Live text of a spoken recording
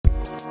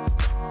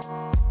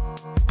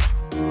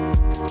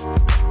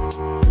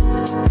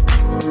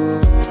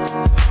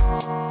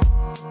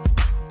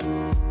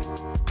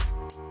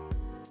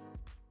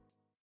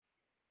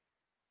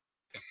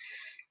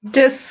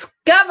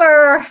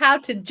Discover how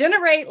to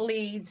generate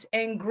leads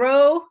and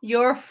grow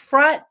your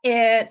front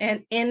end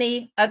in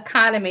any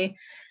economy.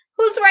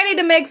 Who's ready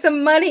to make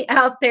some money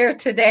out there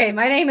today?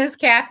 My name is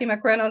Kathy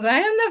McReynolds. I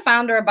am the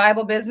founder of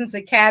Bible Business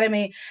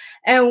Academy.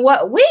 And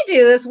what we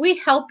do is we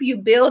help you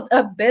build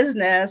a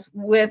business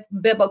with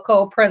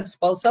biblical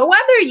principles. So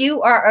whether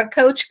you are a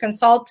coach,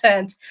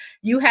 consultant,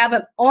 you have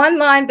an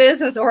online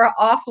business or an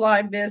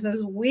offline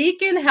business, we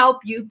can help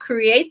you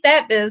create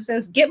that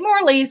business, get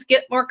more leads,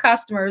 get more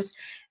customers,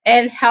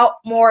 and help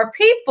more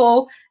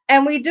people.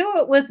 And we do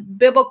it with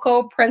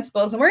biblical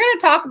principles. And we're going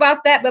to talk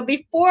about that. But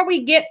before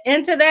we get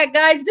into that,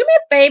 guys, do me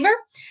a favor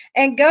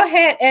and go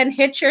ahead and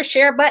hit your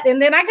share button.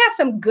 And then I got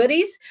some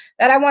goodies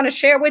that I want to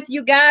share with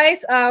you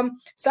guys. So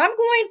I'm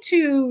going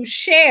to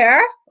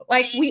share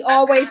like we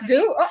always do.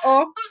 Who's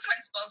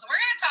principles? We're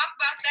going to talk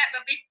about that.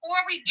 But before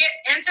we get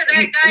into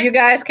that, guys, you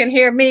guys can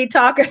hear me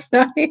talking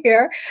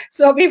here.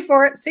 So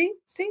before, see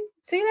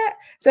that?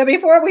 So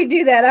before we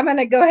do that, I'm going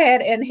to go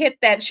ahead and hit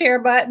that share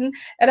button.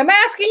 And I'm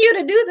asking you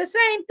to do the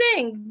same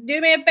thing.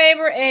 Do me a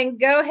favor and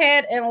go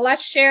ahead and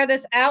let's share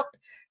this out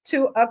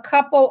to a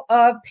couple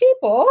of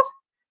people.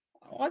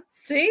 Let's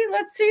see.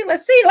 Let me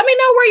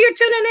know where you're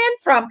tuning in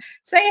from.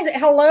 Say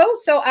hello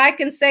so I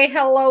can say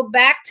hello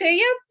back to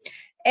you.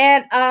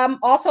 And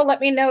also let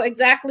me know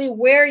exactly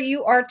where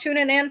you are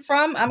tuning in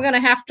from. I'm going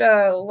to have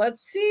to, let's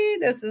see.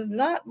 This is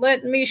not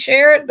letting me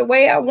share it the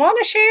way I want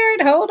to share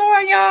it. Hold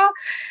on, y'all.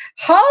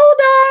 Hold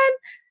on.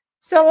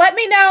 So let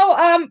me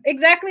know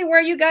exactly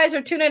where you guys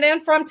are tuning in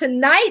from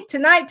tonight.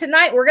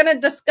 We're going to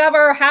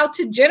discover how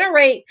to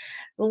generate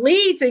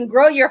leads and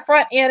grow your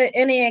front end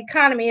in the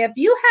economy. If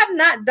you have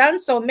not done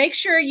so, make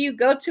sure you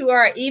go to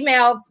our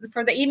email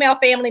for the email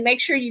family.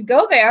 Make sure you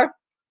go there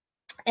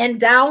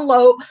and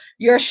download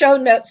your show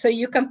notes so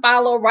you can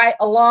follow right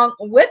along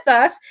with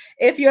us.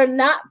 If you're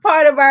not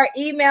part of our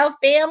email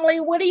family,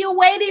 what are you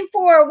waiting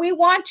for? We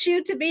want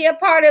you to be a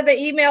part of the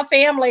email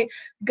family.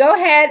 Go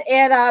ahead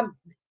and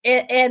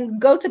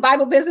go to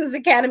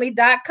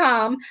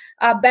BibleBusinessAcademy.com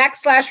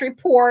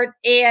 /report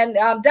and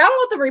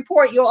download the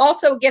report. You'll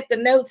also get the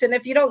notes. And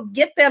if you don't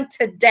get them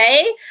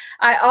today,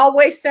 I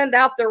always send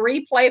out the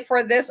replay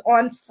for this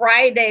on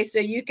Friday so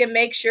you can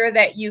make sure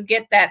that you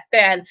get that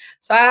then.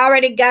 So I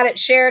already got it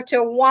shared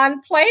to one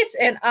place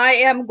and I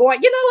am going,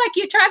 like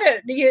you try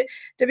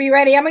to be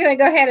ready. I'm going to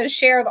go ahead and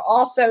share it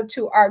also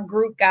to our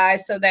group,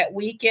 guys, so that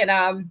we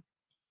can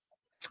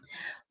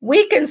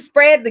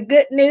spread the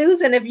good news.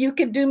 And if you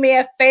can do me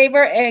a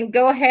favor and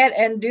go ahead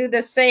and do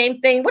the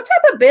same thing. What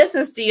type of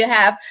business do you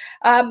have?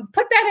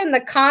 Put that in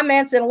the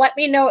comments and let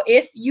me know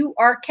if you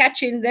are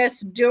catching this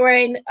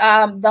during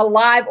the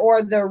live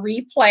or the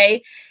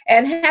replay.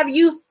 And have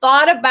you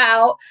thought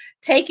about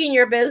taking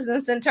your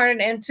business and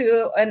turning it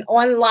into an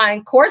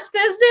online course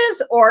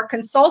business or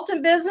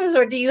consultant business?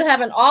 Or do you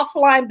have an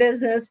offline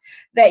business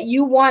that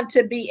you want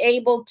to be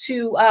able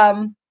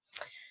to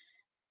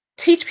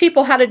teach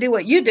people how to do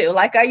what you do?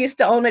 Like I used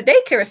to own a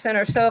daycare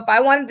center. So if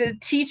I wanted to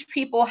teach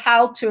people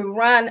how to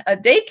run a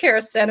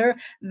daycare center,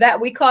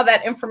 that we call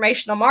that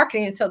informational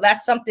marketing. So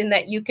that's something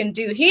that you can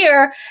do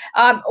here.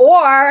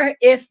 Or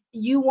if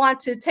you want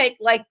to take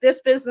like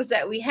this business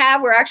that we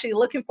have, we're actually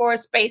looking for a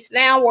space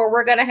now where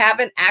we're going to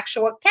have an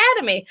actual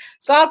academy.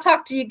 So I'll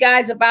talk to you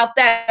guys about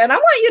that. And I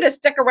want you to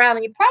stick around,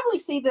 and you probably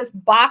see this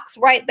box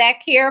right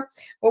back here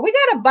where we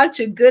got a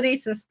bunch of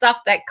goodies and stuff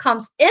that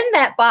comes in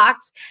that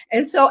box.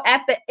 And so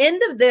at the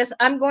end of this,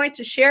 I'm going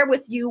to share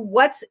with you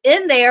what's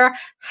in there,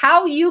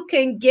 how you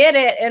can get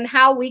it, and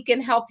how we can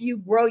help you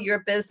grow your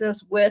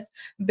business with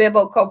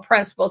biblical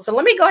principles. So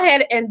let me go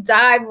ahead and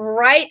dive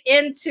right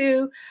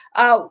into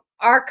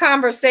our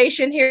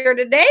conversation here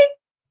today,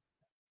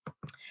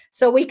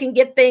 so we can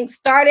get things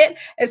started.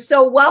 And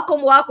so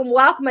welcome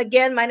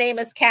again. My name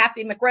is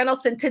Kathy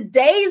McReynolds, and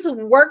today's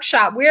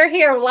workshop, we're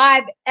here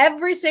live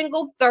every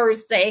single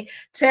Thursday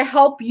to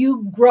help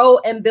you grow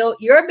and build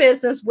your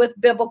business with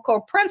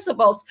biblical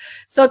principles.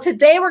 So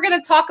today we're going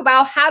to talk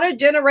about how to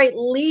generate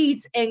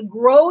leads and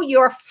grow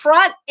your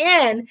front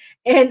end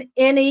in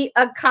any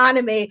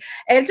economy.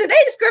 And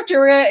today's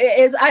scripture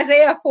is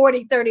Isaiah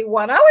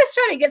 40:31. I always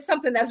try to get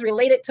something that's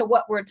related to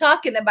what we're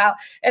talking about,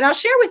 and I'll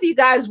share with you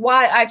guys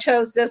why I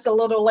chose this a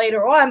little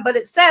later on. But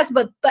it says,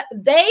 but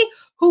they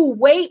who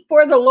wait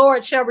for the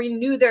Lord shall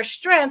renew their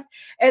strength,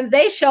 and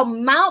they shall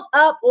mount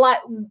up like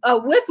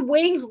with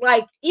wings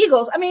like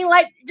eagles. I mean,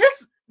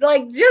 just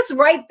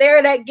right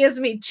there, that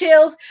gives me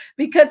chills,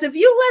 because if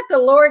you let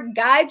the Lord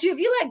guide you, if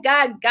you let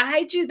God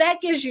guide you,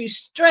 that gives you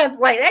strength.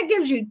 Like that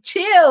gives you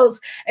chills,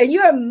 and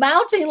you're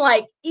mounting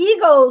like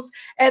eagles,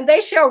 and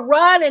they shall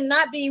run and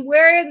not be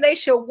weary, and they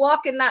shall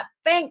walk and not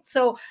faint.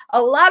 So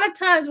a lot of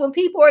times when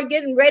people are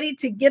getting ready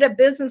to get a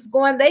business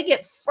going, they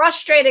get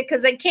frustrated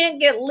because they can't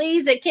get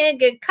leads, they can't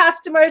get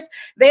customers,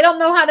 they don't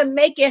know how to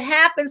make it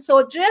happen.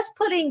 So just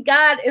putting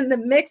God in the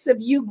mix of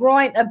you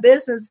growing a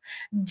business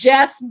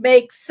just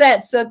makes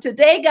sense. So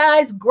today,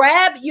 guys,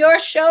 grab your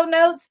show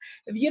notes.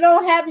 If you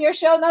don't have your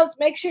show notes,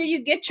 make sure you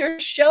get your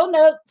show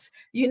notes.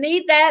 You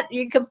need that.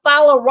 You can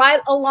follow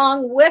right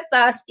along with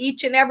us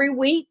each and every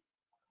week.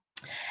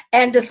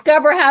 and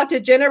discover how to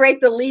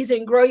generate the leads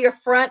and grow your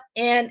front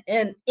end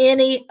in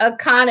any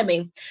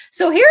economy.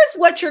 So here's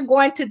what you're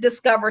going to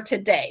discover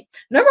today.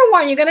 Number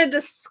one, you're going to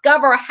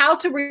discover how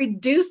to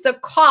reduce the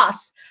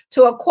cost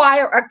to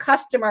acquire a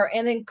customer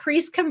and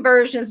increase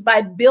conversions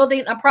by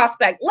building a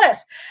prospect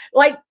list.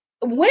 Like,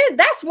 when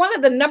that's one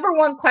of the number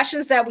one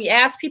questions that we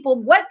ask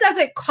people, what does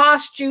it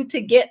cost you to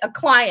get a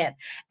client?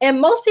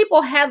 And most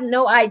people have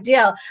no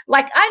idea.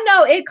 Like, I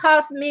know it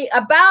costs me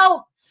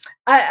about,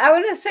 I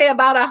want to say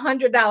about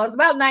 $100,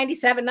 about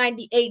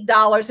 $97,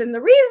 $98. And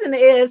the reason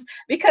is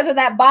because of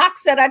that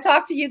box that I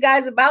talked to you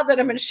guys about, that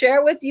I'm going to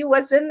share with you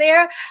what's in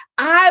there.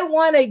 I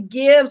want to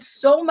give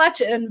so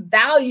much in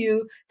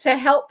value to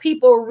help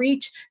people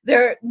reach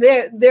their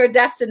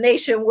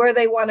destination, where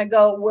they want to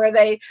go,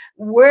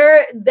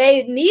 where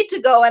they need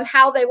to go, and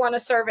how they want to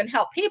serve and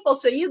help people.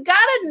 So you got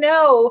to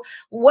know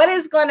what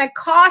is going to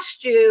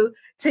cost you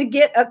to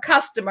get a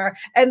customer.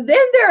 And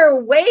then there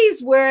are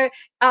ways where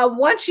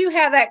once you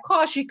have that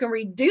cost, you can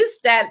reduce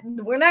that.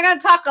 We're not going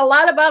to talk a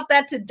lot about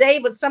that today,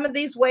 but some of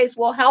these ways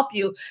will help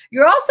you.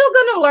 You're also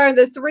going to learn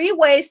the 3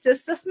 ways to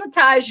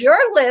systematize your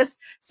list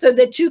so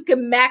that you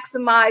can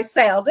maximize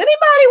sales.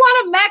 Anybody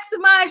want to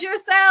maximize your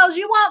sales?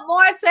 You want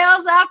more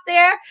sales out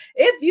there?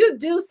 If you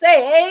do,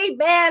 say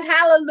amen,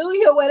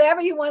 hallelujah,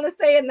 whatever you want to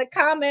say in the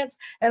comments,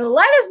 and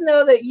let us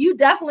know that you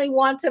definitely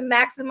want to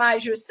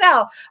maximize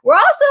yourself. We're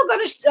also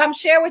going to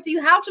share with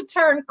you how to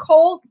turn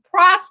cold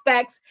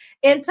prospects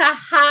into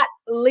hot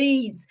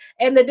leads,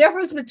 and the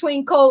difference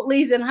between cold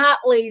leads and hot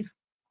leads.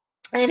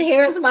 And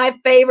here's my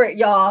favorite,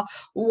 y'all: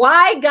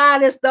 why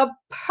God is the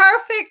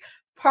perfect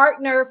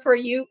partner for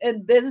you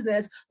in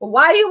business,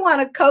 why you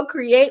want to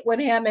co-create with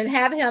him and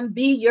have him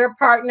be your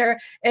partner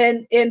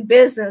in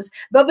business.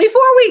 But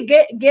before we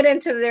get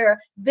into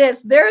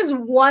there's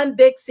one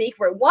big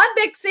secret,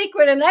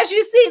 and as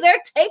you see,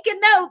 they're taking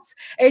notes,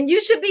 and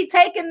you should be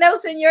taking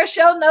notes in your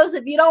show notes.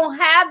 If you don't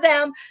have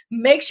them,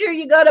 make sure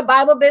you go to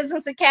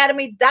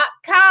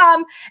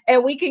BibleBusinessAcademy.com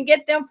and we can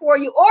get them for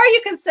you, or you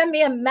can send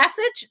me a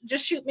message.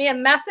 Just shoot me a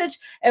message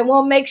and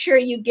we'll make sure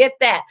you get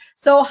that.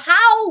 So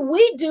how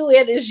we do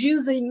it is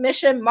using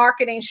mission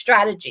marketing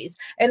strategies,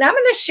 and I'm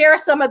going to share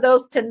some of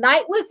those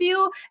tonight with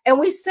you, and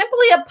we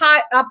simply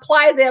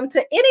apply them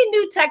to any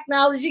new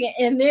technology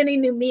and any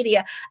new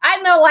media.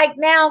 I know, like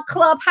now,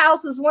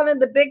 Clubhouse is one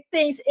of the big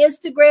things.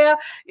 Instagram,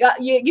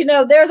 you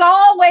know, there's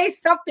always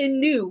something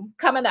new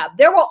coming up.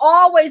 There will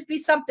always be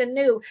something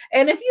new,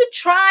 and if you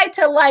try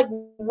to like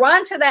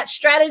run to that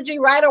strategy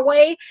right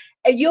away,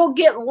 and you'll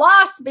get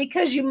lost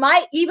because you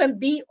might even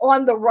be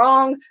on the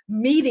wrong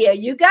media.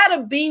 You got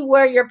to be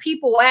where your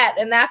people at.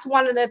 And that's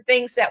one of the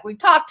things that we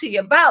talk to you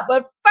about.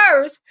 But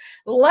first,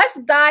 let's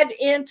dive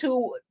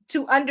into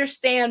to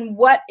understand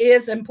what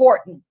is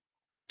important.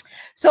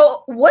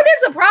 So what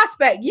is a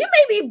prospect? You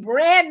may be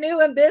brand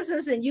new in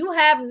business and you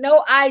have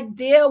no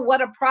idea what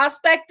a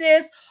prospect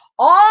is.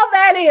 All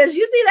that is,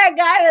 you see that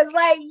guy that's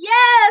like,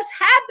 yes,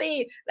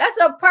 happy. That's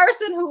a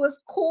person who is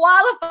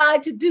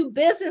qualified to do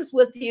business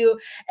with you,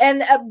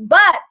 and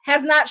but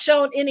has not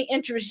shown any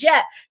interest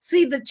yet.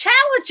 See, the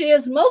challenge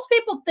is most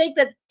people think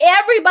that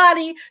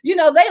everybody, you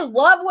know, they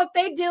love what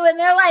they do, and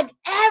they're like,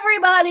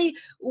 everybody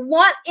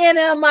want in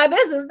on my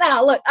business.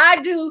 Now, look,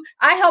 I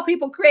help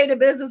people create a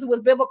business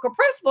with biblical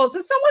principles,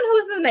 and someone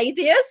who's an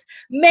atheist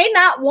may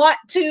not want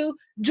to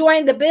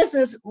join the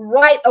business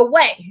right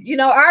away. You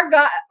know, our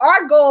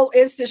goal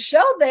is to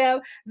show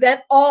them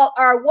that all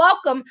are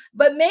welcome,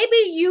 but maybe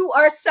you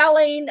are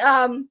selling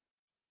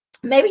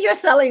maybe you're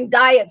selling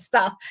diet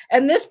stuff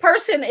and this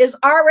person is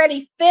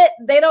already fit.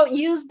 They don't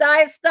use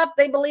diet stuff.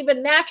 They believe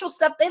in natural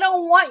stuff. They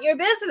don't want your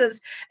business.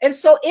 And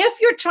so if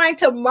you're trying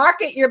to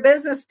market your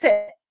business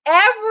to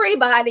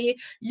everybody,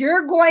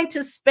 you're going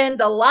to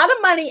spend a lot of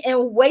money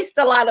and waste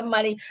a lot of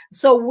money.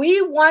 So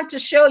we want to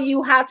show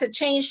you how to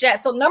change that.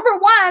 So number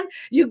one,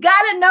 you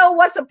got to know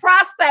what's a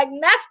prospect.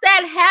 And that's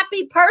that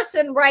happy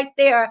person right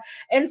there.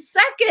 And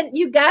second,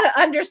 you got to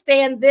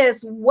understand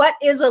this: what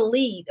is a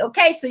lead?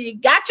 Okay, so you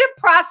got your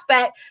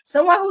prospect,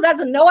 someone who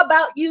doesn't know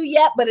about you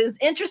yet but is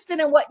interested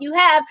in what you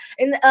have.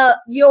 And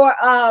your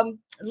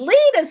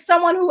lead is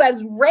someone who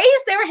has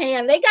raised their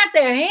hand. They got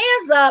their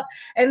hands up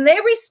and they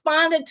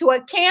responded to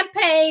a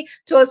campaign,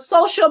 to a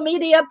social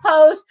media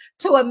post,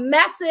 to a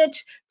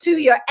message, to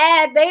your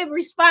ad. They've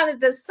responded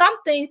to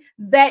something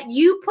that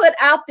you put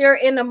out there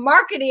in a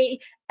marketing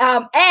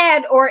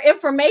ad or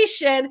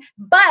information,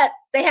 but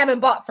they haven't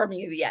bought from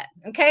you yet.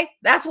 Okay,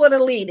 that's what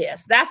a lead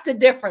is. That's the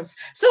difference.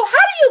 So how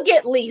do you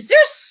get leads?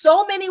 There's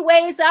so many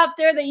ways out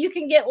there that you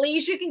can get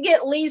leads. You can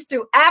get leads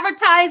through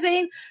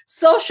advertising,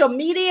 social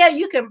media.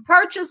 You can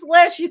purchase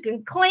lists. You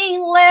can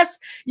clean lists.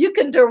 You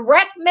can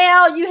direct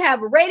mail. You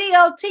have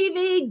radio,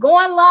 TV,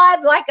 going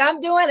live like I'm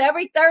doing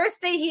every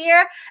Thursday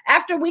here.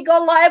 After we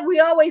go live, we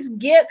always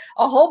get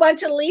a whole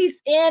bunch of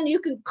leads in. You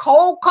can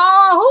cold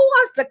call. Who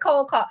wants to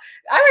cold call?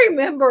 I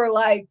remember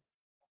like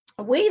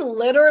we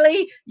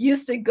literally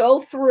used to go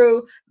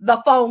through the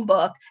phone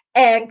book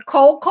and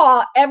cold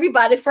call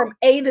everybody from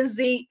A to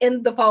Z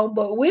in the phone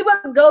book. We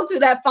would go through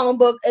that phone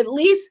book at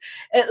least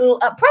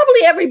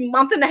probably every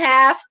month and a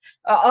half,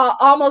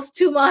 almost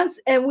 2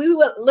 months. And we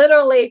would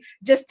literally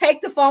just take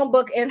the phone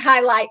book and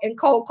highlight and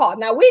cold call.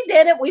 Now we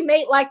did it. We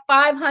made like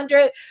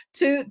 500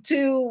 to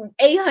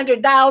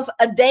 $800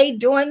 a day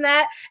doing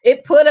that.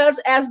 It put us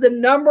as the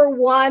number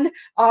one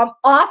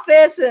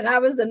office, and I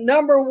was the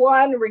number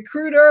one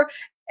recruiter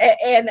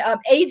and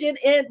agent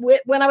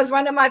when I was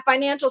running my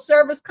financial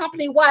service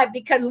company. Why?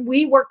 Because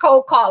we were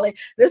cold calling.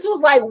 This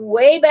was like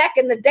way back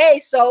in the day.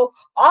 So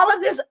all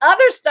of this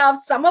other stuff,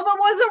 some of it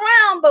was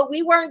around, but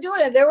we weren't doing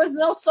it. There was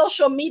no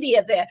social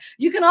media there.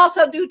 You can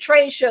also do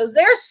trade shows.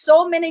 There's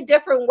so many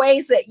different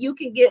ways that you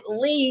can get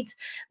leads.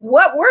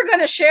 What we're going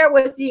to share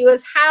with you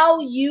is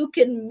how you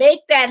can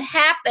make that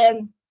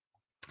happen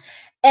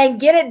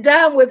and get it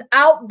done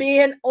without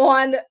being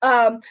on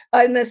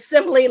an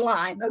assembly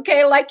line.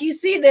 Okay, like you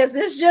see this,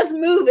 it's just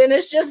moving,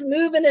 it's just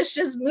moving, it's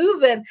just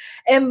moving.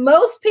 And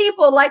most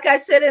people, like I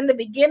said in the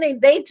beginning,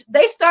 they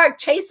start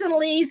chasing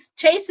leads,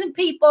 chasing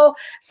people.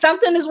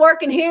 Something is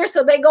working here,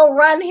 so they go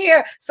run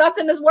here.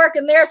 Something is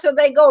working there, so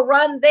they go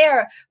run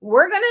there.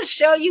 We're going to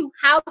show you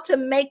how to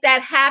make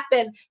that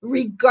happen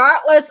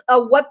regardless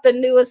of what the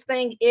newest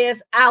thing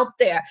is out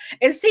there.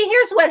 And see,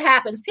 here's what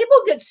happens. People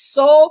get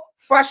so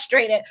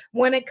frustrated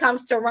when it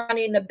comes to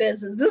running a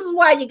business. This is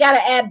why you got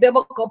to add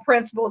biblical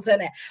principles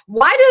in it.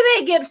 Why do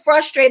they get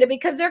frustrated?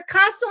 Because they're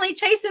constantly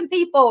chasing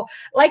people.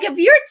 Like if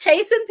you're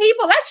chasing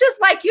people, that's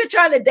just like you're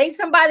trying to date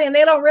somebody and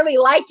they don't really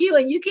like you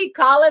and you keep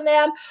calling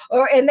them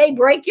and they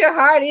break your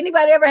heart.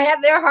 Anybody ever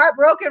had their heart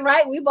broken,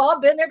 right? We've all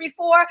been there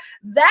before.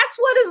 That's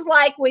what it's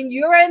like when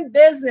you're in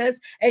business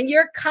and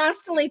you're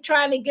constantly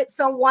trying to get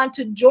someone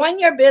to join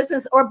your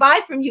business or buy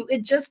from you.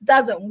 It just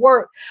doesn't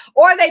work.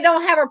 Or they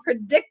don't have a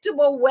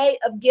predictable way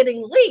of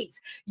getting leads.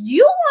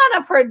 You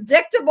want a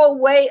predictable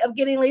way of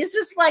getting leads,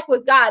 just like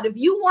with God. If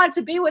you want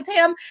to be with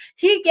him,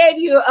 he gave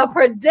you a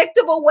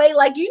predictable way,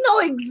 like you know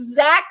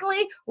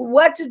exactly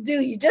what to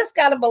do. You just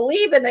got to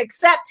believe and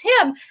accept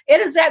him. It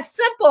is that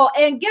simple.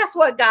 And guess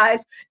what,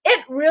 guys?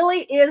 It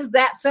really is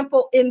that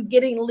simple in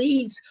getting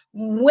leads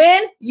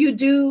when you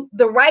do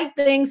the right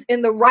things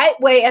in the right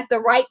way at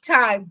the right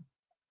time.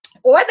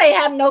 Or they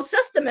have no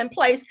system in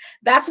place.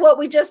 That's what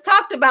we just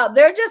talked about.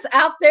 They're just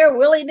out there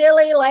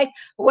willy-nilly, like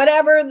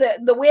whatever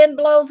the wind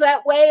blows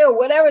that way or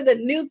whatever the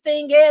new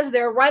thing is,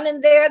 they're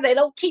running there. They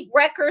don't keep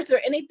records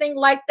or anything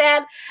like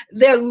that.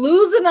 They're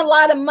losing a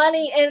lot of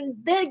money. And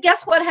then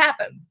guess what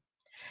happened?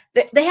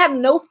 They have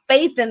no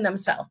faith in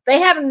themselves. They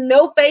have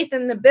no faith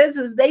in the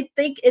business. They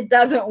think it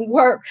doesn't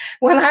work.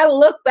 When I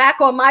look back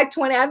on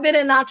I've been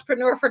an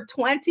entrepreneur for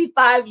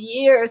 25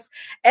 years.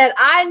 And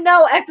I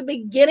know at the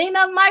beginning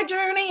of my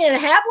journey and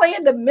halfway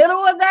in the middle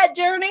of that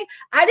journey,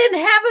 I didn't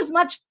have as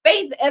much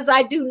faith as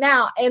I do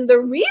now. And the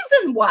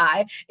reason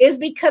why is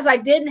because I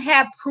didn't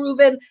have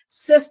proven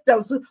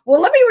systems. Well,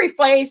 let me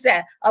rephrase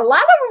that. A lot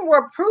of them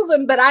were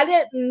proven, but I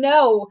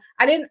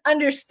didn't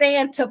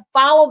understand to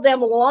follow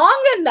them long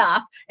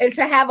enough and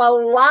to have a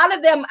lot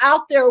of them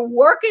out there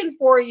working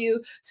for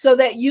you so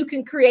that you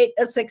can create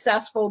a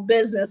successful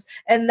business.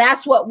 And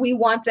that's what we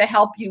want to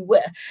help you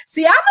with.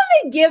 See, I'm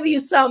going to give you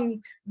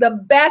the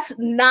best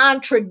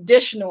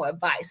non-traditional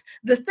advice,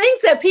 the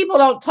things that people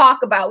don't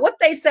talk about. What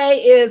they say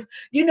is,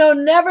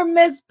 never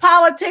mix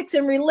politics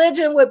and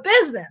religion with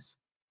business.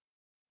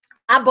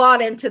 I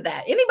bought into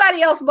that.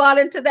 Anybody else bought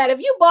into that? If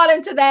you bought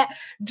into that,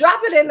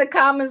 drop it in the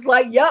comments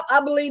like, yep,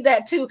 I believe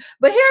that too.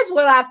 But here's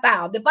what I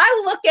found. If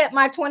I look at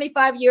my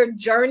 25-year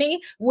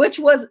journey, which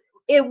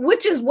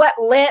is what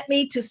led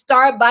me to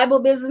start Bible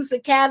Business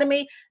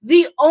Academy,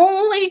 the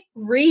only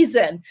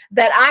reason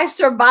that I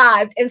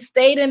survived and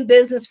stayed in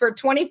business for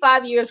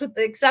 25 years, with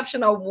the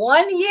exception of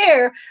 1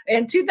 year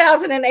in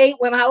 2008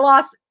 when I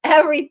lost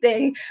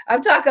everything.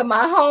 I'm talking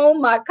my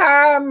home, my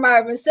car,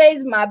 my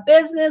Mercedes, my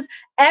business,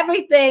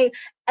 everything,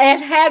 and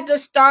had to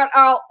start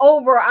all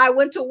over. I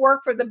went to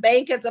work for the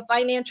bank as a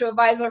financial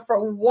advisor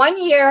for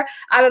 1 year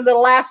out of the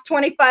last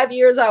 25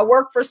 years. I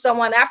worked for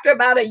someone. After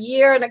about a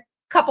year and a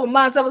couple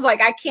months, I was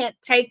like, I can't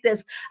take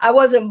this. I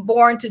wasn't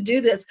born to do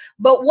this.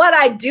 But what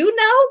I do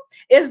know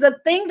is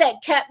the thing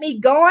that kept me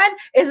going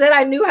is that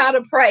I knew how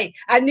to pray.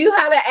 I knew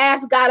how to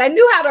ask God. I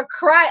knew how to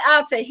cry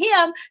out to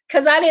him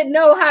because I didn't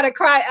know how to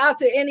cry out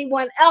to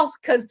anyone else.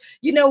 Because,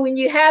 when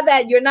you have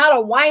that, you're not a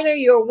whiner,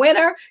 you're a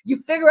winner. You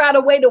figure out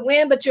a way to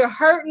win, but you're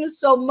hurting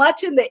so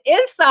much in the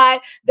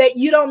inside that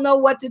you don't know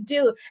what to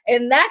do.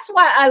 And that's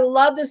why I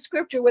love the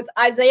scripture with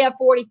Isaiah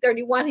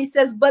 40:31. He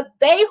says, but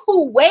they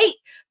who wait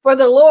for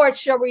the Lord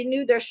shall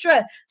renew their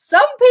strength.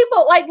 Some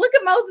people, like, look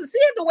at Moses. He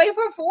had to wait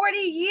for 40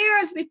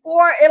 years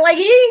before, and like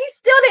he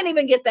still didn't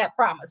even get that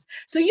promise.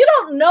 So you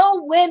don't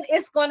know when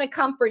it's going to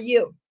come for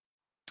you.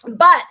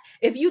 But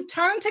if you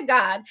turn to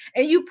God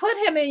and you put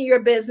him in your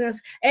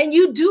business and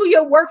you do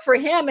your work for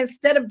him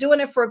instead of doing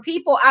it for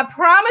people, I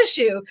promise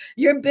you,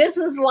 your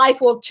business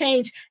life will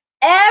change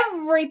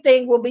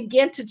everything will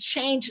begin to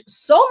change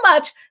so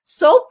much,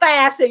 so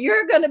fast that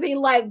you're going to be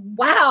like,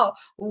 wow,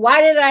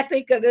 why did I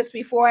think of this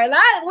before? And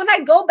when I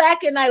go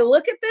back and I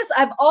look at this,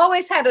 I've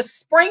always had a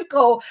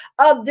sprinkle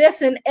of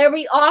this in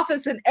every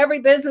office and every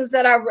business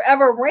that I've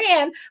ever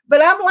ran.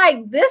 But I'm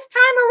like, this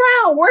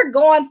time around, we're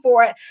going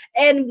for it.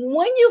 And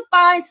when you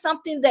find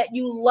something that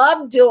you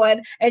love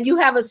doing and you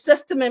have a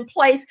system in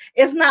place,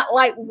 it's not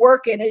like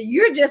working and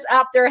you're just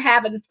out there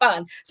having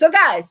fun. So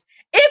guys,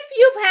 if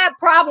you've had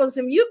problems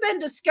and you've been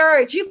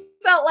discouraged, you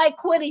felt like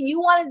quitting,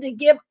 you wanted to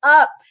give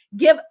up,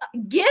 give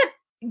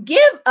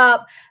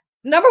up.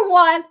 Number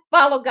one,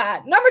 follow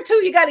God. Number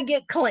two, you got to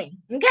get clean.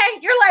 Okay.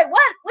 You're like,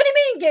 what? What do you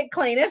mean get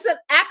clean? It's an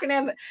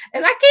acronym.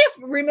 And I can't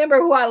remember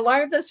who I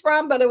learned this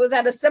from, but it was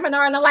at a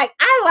seminar. And I'm like,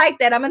 I like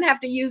that. I'm going to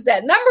have to use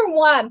that. Number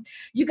one,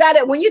 you got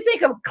to, when you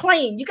think of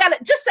clean, you got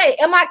to just say,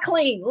 am I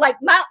clean? Like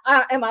not,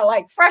 am I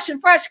like fresh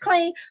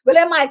clean, but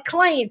am I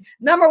clean?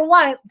 Number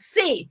one,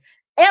 C,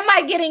 am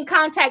I getting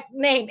contact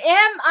name?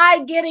 Am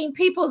I getting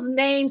people's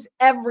names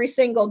every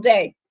single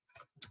day?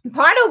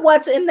 Part of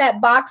what's in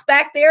that box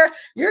back there,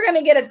 you're going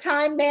to get a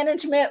time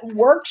management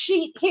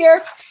worksheet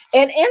here.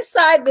 And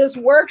inside this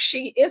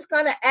worksheet, it's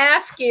going to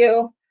ask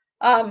you,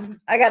 I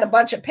got a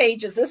bunch of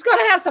pages. It's going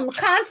to have some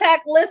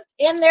contact lists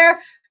in there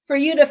for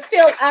you to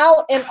fill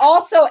out. And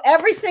also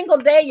every single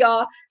day,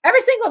 y'all,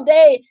 every single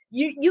day,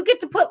 you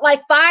get to put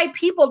like 5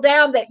 people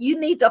down that you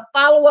need to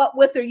follow up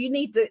with, or you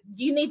need to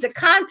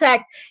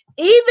contact,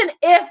 even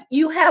if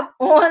you have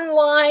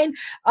online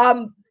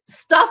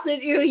stuff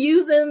that you're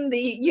using,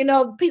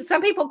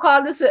 some people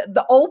call this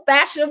the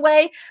old-fashioned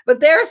way,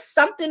 but there's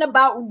something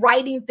about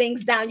writing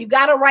things down. You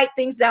got to write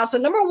things down. So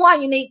number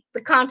one, you need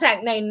the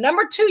contact name.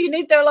 Number two, you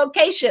need their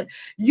location.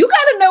 You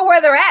got to know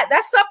where they're at.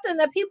 That's something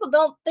that people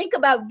don't think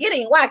about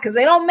getting. Why? Because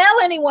they don't mail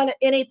anyone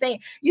anything.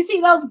 You see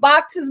those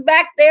boxes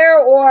back there,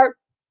 or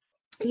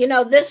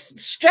this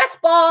stress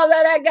ball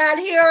that I got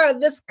here, or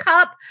this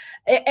cup,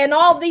 and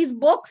all these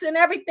books and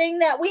everything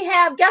that we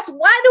have. Guess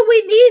why do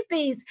we need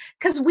these?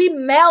 Because we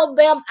mail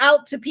them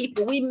out to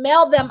people. We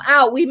mail them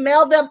out. We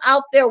mail them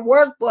out their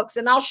workbooks.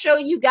 And I'll show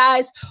you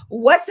guys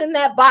what's in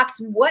that box,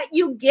 what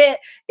you get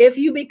if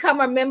you become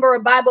a member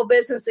of Bible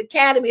Business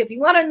Academy. If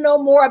you want to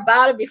know more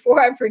about it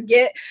before I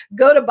forget,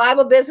 go to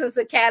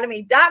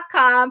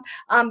BibleBusinessAcademy.com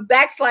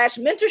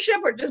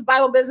 /mentorship, or just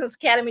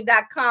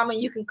BibleBusinessAcademy.com,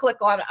 and you can click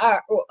on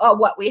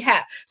what we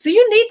have. So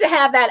you need to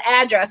have that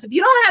address. If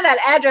you don't have that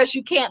address,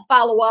 you can't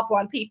follow up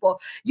on people.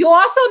 You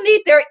also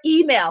need their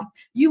email.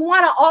 You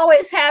want to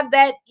always have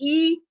that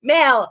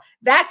email.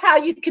 That's how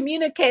you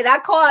communicate. I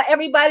call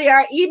everybody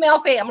our email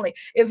family.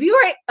 If you're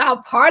a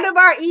part of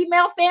our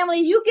email family,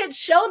 you get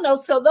show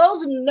notes. So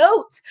those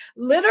notes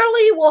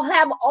literally will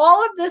have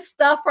all of this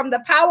stuff from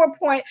the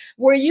PowerPoint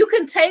where you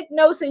can take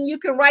notes and you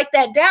can write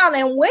that down.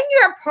 And when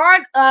you're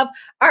part of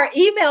our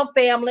email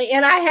family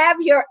and I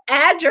have your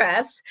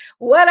address,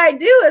 what I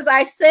do is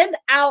I send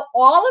out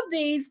all of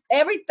these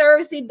every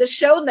Thursday, the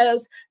show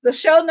notes,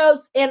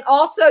 and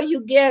also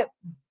you get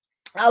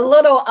a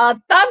little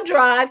thumb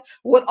drive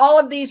with all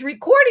of these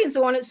recordings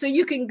on it, so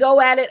you can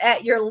go at it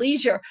at your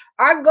leisure.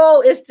 Our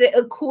goal is to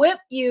equip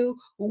you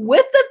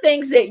with the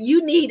things that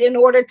you need in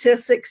order to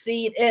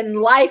succeed in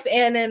life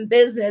and in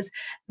business.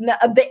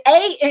 The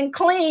A in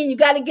clean, you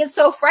got to get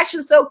so fresh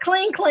and so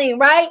clean,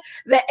 right?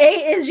 The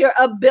A is your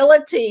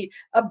ability,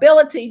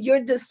 your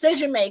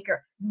decision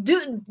maker. Do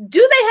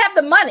they have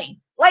the money?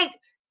 Like,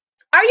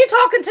 are you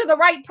talking to the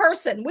right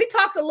person? We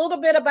talked a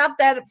little bit about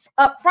that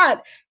up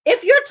front.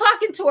 If you're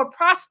talking to a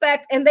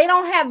prospect and they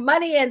don't have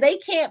money and they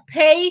can't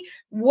pay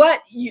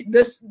what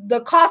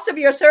the cost of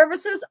your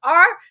services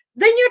are,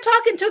 then you're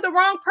talking to the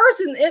wrong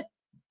person.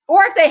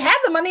 Or if they have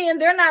the money and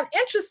they're not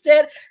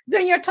interested,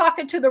 then you're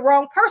talking to the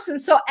wrong person.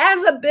 So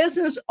as a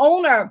business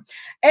owner,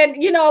 and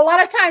a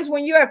lot of times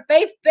when you're a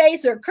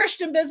faith-based or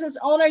Christian business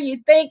owner, you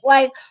think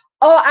like,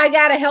 oh, I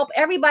got to help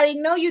everybody.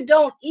 No, you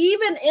don't.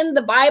 Even in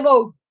the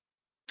Bible,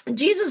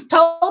 Jesus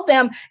told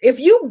them, if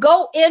you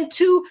go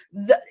into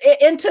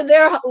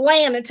their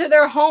land, into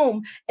their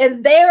home,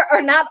 and they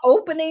are not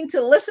opening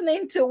to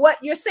listening to what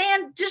you're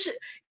saying, just,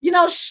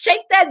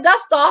 shake that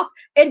dust off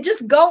and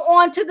just go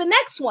on to the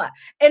next one.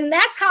 And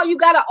that's how you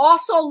got to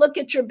also look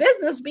at your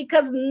business,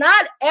 because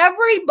not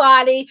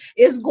everybody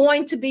is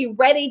going to be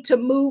ready to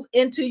move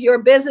into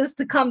your business,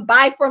 to come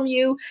buy from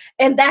you.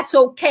 And that's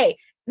okay.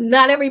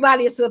 Not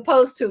everybody is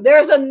supposed to.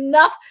 There's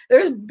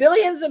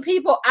billions of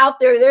people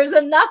out there. There's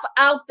enough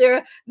out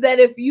there that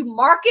if you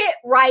market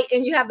right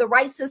and you have the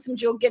right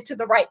systems, you'll get to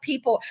the right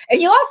people.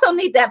 And you also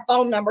need that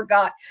phone number,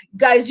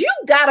 guys. You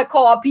got to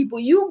call people.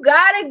 You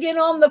got to get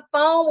on the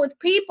phone with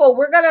people.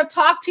 We're going to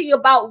talk to you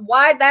about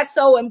why that's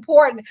so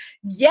important.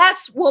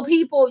 Yes,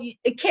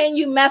 can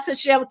you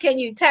message them? Can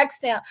you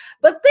text them?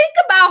 But think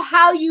about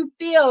how you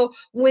feel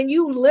when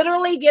you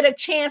literally get a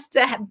chance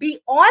to be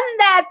on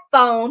that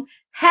phone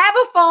Have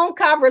a phone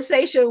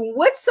conversation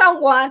with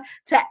someone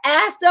to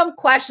ask them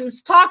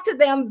questions, talk to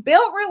them,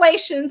 build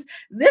relations.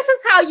 This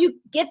is how you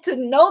get to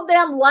know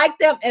them, like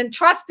them, and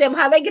trust them,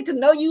 how they get to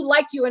know you,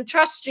 like you, and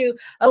trust you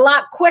a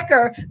lot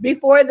quicker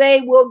before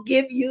they will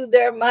give you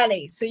their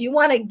money. So you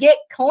want to get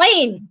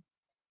clean.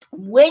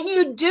 When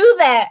you do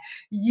that,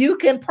 you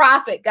can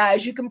profit,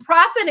 guys. You can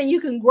profit and you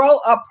can grow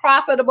a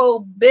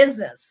profitable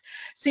business.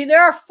 See,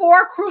 there are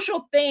 4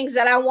 crucial things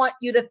that I want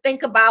you to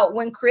think about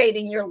when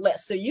creating your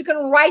list. So you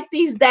can write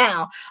these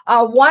down.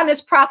 One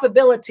is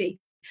profitability.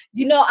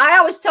 You know, I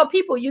always tell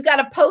people you got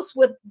to post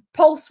with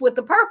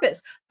the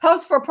purpose,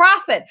 post for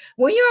profit.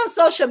 When you're on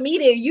social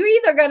media, you're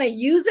either going to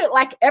use it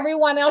like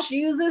everyone else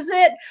uses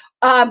it,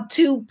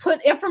 to put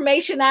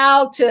information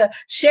out, to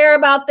share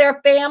about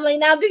their family.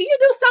 Now, do you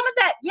do some of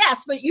that?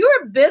 Yes, but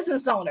you're a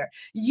business owner.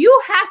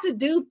 You have to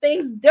do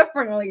things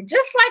differently.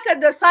 Just like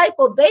a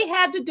disciple, they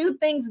had to do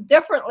things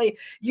differently.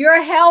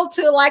 You're held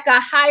to like a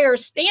higher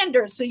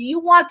standard. So you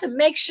want to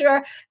make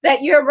sure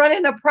that you're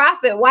running a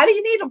profit. Why do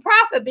you need a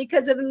profit?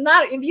 Because if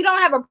you don't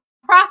have a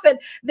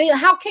profit, then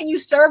how can you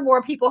serve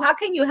more people? How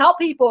can you help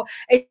people?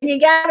 And you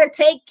got to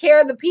take care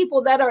of the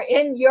people that are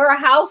in your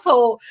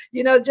household.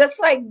 You know, just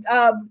like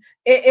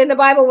in the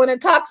Bible, when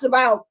it talks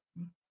about,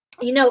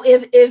 you know,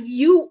 if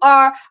you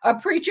are a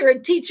preacher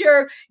and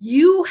teacher,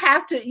 you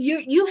have to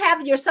you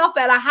have yourself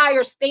at a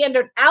higher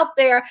standard out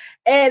there.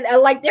 And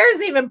like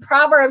there's even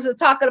Proverbs are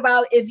talking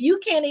about, if you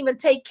can't even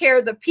take care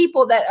of the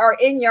people that are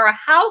in your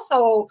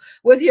household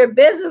with your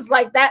business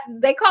like that,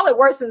 they call it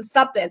worse than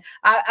something.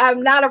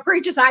 I'm not a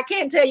preacher, so I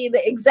can't tell you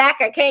the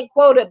exact, I can't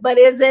quote it, but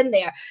it's in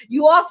there.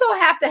 You also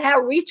have to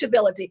have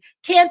reachability.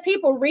 Can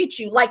people reach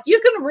you? Like you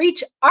can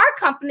reach our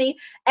company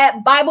at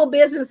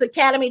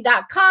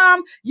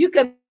BibleBusinessAcademy.com. You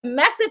can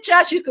message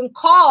us. You can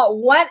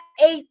call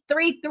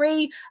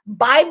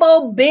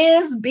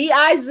 1-833-BIBLE-BIZ,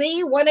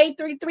 B-I-Z,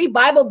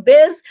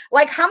 1-833-BIBLE-BIZ.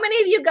 Like, how many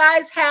of you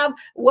guys have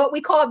what we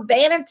call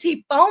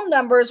vanity phone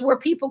numbers where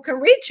people can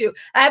reach you?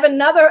 I have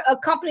a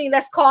company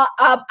that's called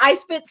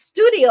iSpit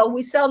Studio.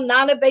 We sell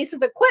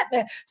non-invasive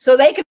equipment. So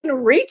they can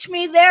reach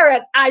me there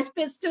at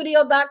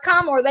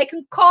iSpitstudio.com, or they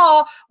can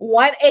call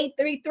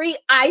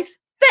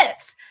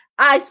 1-833-ICE-FITS.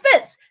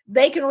 iSpits.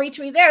 They can reach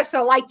me there.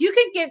 So like you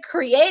can get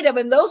creative.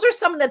 And those are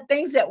some of the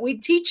things that we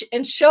teach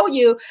and show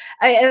you.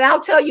 And I'll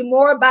tell you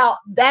more about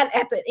that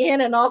at the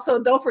end. And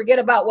also don't forget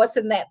about what's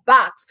in that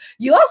box.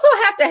 You also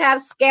have to have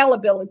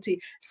scalability.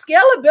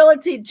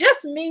 Scalability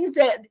just means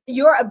that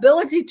your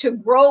ability to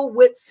grow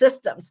with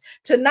systems,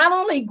 to not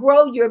only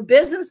grow your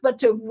business, but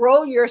to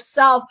grow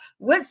yourself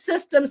with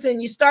systems.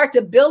 And you start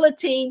to build a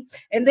team,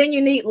 and then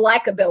you need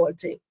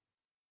likability.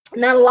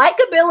 Now,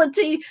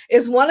 likability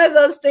is one of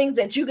those things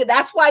that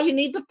that's why you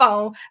need the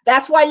phone.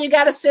 That's why you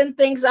got to send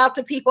things out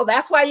to people.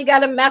 That's why you got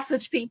to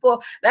message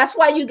people. That's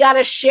why you got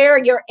to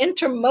share your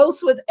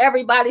innermost with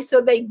everybody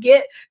so they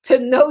get to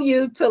know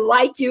you, to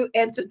like you,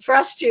 and to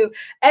trust you.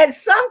 And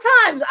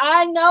sometimes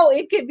I know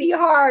it can be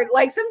hard.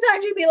 Like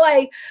sometimes you be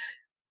like,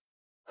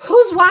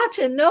 who's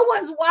watching? No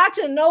one's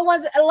watching. No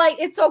one's like,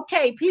 it's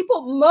okay.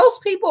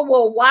 Most people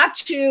will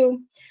watch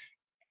you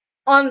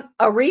on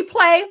a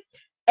replay.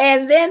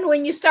 And then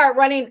when you start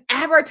running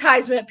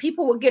advertisement,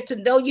 people will get to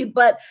know you.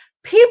 But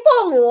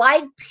people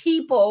like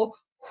people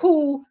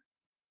who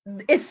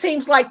it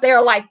seems like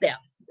they're like them,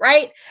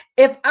 right?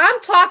 If I'm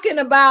talking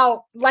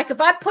about, like if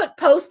I put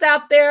posts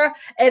out there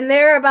and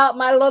they're about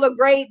my little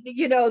great,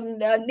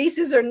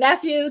 nieces or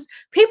nephews,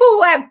 people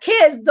who have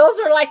kids, those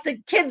are like the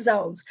kid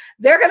zones.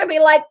 They're going to be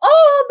like,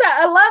 oh,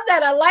 I love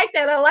that. I like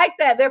that. I like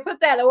that. They're put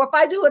that. Or if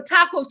I do a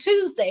Taco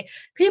Tuesday,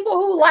 people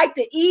who like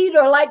to eat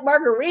or like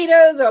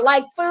margaritas or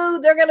like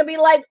food, they're going to be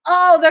like,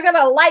 oh, they're going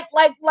to like.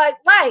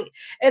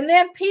 And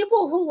then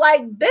people who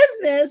like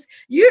business,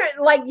 you're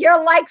like,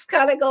 your likes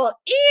kind of go,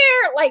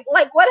 like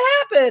what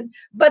happened?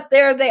 But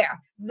they're there.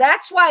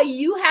 That's why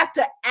you have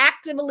to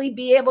actively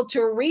be able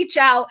to reach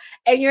out.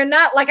 And you're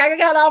not like, I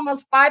got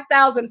almost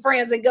 5,000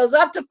 friends. It goes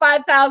up to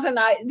 5,000.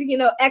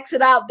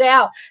 Exit out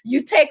down.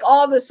 You take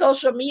all the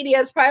social media,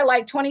 it's probably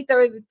like 20,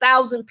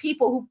 30,000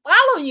 people who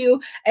follow you.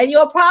 And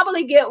you'll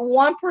probably get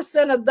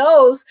 1% of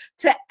those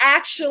to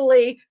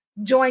actually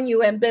join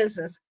you in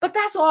business. But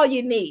that's all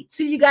you need.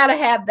 So you got to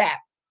have that.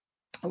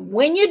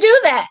 When you do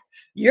that,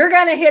 you're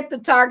going to hit the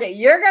target.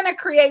 You're going to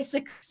create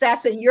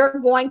success, and you're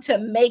going to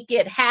make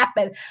it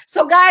happen.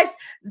 So guys,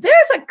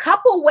 there's a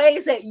couple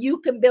ways that you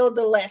can build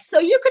a list. So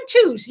you could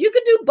choose. You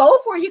could do both,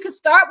 or you could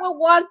start with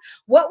one.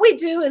 What we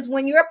do is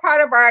when you're a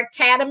part of our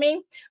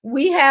academy,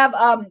 we have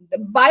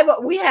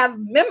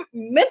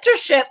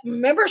mentorship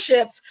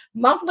memberships,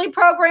 monthly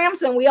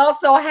programs, and we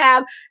also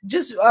have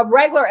just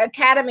regular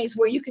academies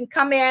where you can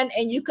come in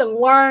and you can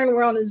learn.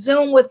 We're on a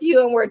Zoom with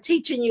you and we're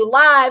teaching you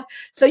live.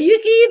 So you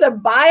can either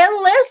buy a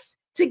list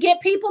to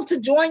get people to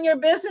join your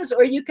business,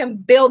 or you can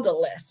build a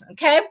list.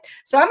 Okay.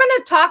 So I'm going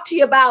to talk to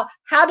you about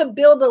how to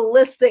build a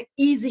list the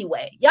easy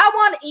way. Y'all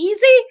want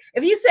easy?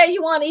 If you say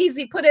you want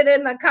easy, put it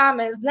in the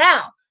comments.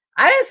 Now,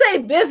 I didn't say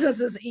business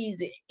is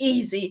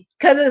easy.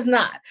 because it's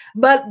not.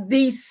 But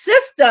these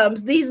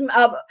systems, these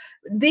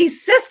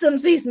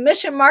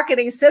mission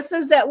marketing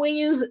systems that we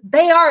use,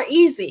 they are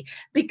easy,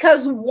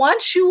 because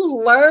once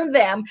you learn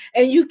them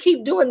and you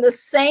keep doing the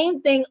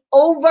same thing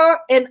over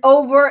and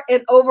over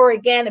and over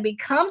again, it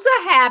becomes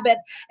a habit.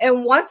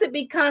 And once it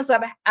becomes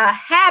a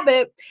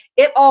habit,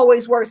 it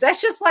always works.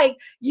 That's just like,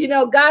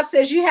 God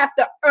says you have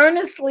to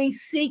earnestly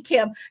seek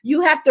him.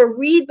 You have to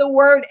read the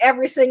word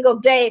every single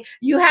day.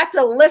 You have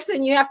to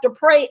listen. You have to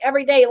pray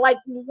every day. Like,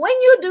 when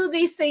you do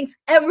these things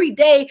every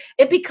day,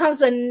 it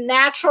becomes a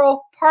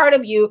natural part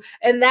of you.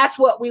 And that's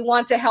what we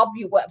want to help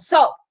you with.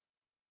 So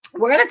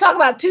we're going to talk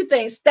about two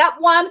things. Step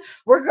one,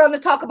 we're going to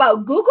talk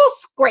about Google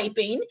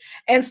scraping.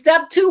 And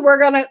step two, we're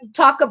going to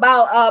talk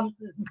about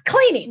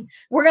cleaning.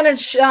 We're going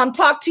to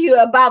talk to you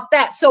about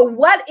that. So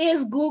what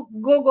is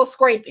Google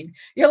scraping?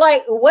 You're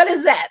like, what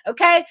is that?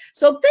 Okay.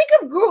 So think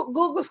of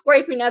Google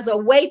scraping as a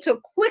way to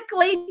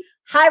quickly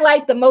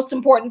highlight the most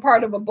important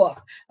part of a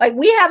book. Like,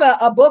 we have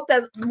a book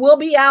that will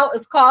be out.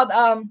 It's called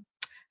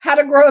How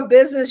to Grow a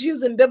Business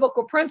Using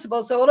Biblical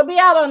Principles. So it'll be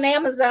out on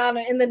Amazon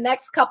in the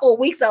next couple of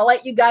weeks. I'll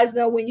let you guys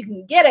know when you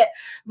can get it.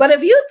 But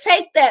if you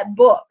take that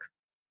book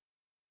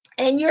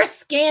and you're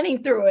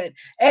scanning through it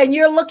and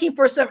you're looking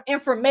for some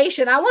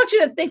information, I want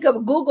you to think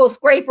of Google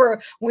Scraper.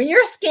 When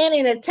you're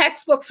scanning a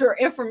textbook for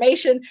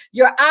information,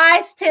 your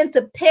eyes tend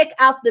to pick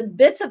out the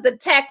bits of the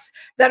text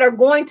that are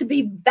going to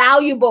be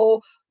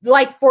valuable,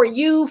 like for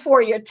you,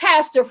 for your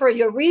test or for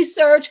your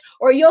research,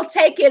 or you'll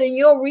take it and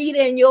you'll read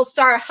it and you'll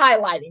start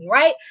highlighting,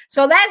 right?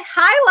 So that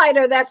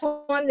highlighter that's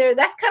on there,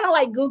 that's kind of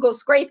like Google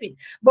scraping.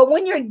 But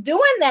when you're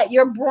doing that,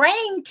 your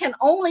brain can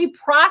only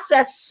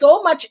process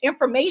so much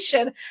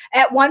information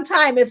at one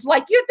time. If,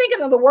 like, you're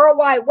thinking of the World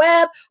Wide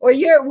Web, or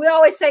we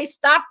always say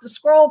stop the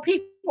scroll,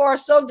 people are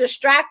so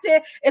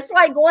distracted. It's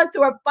like going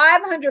through a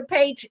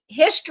 500-page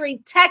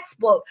history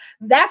textbook.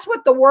 That's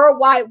what the World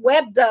Wide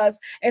Web does.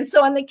 And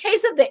so in the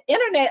case of the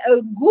internet,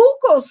 a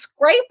Google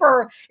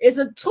scraper is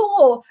a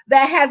tool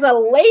that has a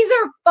laser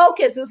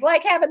focus. It's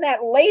like having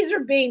that laser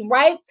beam,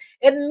 right?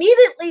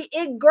 Immediately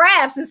it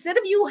grabs, instead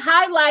of you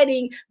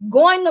highlighting,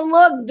 going to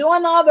look,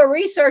 doing all the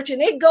research,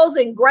 and it goes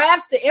and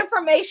grabs the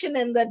information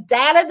and the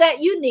data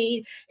that you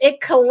need. It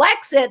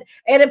collects it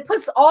and it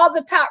puts all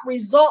the top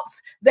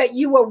results that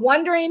you were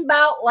wondering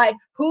about, like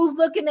who's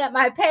looking at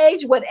my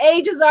page, what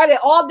ages are they,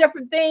 all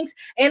different things.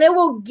 And it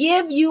will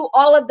give you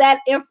all of that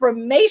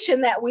information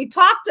that we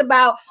talked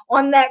about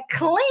on that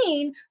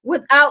clean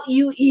without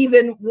you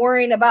even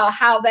worrying about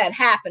how that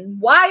happened.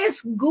 Why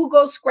is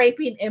Google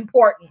scraping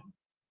important?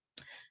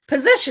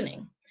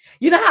 Positioning.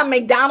 You know how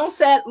McDonald's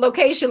said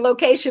location,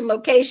 location,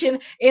 location.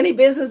 Any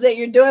business that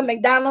you're doing,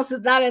 McDonald's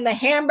is not in the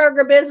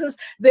hamburger business.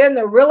 They're in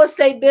the real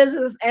estate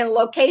business, and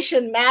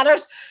location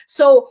matters.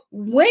 So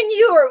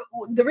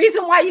the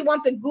reason why you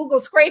want the Google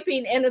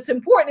scraping, and it's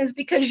important, is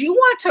because you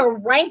want to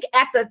rank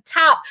at the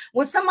top.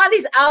 When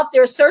somebody's out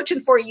there searching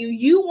for you,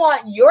 you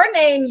want your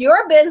name,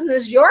 your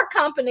business, your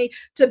company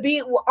to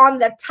be on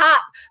the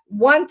top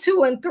 1,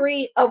 2, and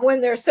 3 of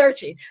when they're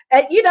searching.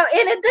 And it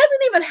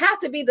doesn't even have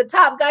to be the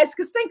top, guys,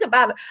 because think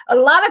about it. A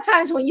lot of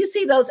times when you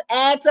see those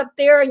ads up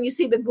there and you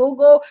see the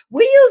Google,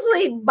 we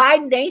usually by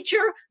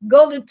nature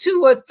go to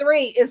 2 or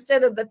 3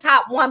 instead of the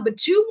top 1,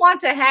 but you want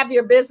to have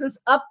your business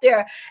up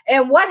there.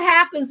 And what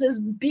happens is,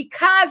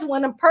 because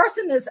when a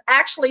person is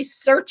actually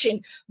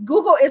searching,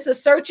 Google is a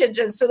search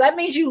engine. So that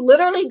means you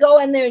literally go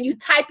in there and you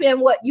type in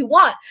what you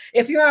want.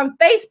 If you're on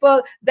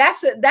Facebook,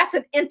 that's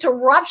an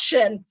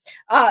interruption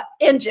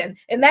engine.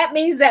 And that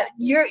means that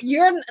you're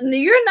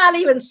not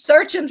even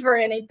searching for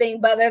anything,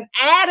 but an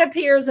ad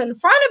appears in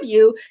front of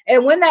you.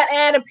 And when that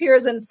ad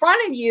appears in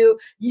front of you,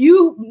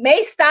 you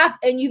may stop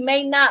and you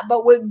may not.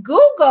 But with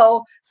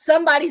Google,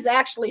 somebody's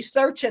actually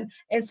searching.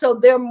 And so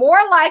they're more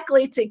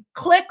likely to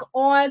click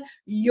on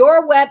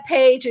your web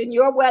page and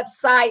your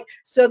website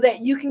so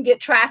that you can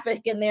get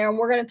traffic in there. And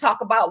we're going to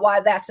talk about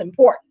why that's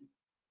important.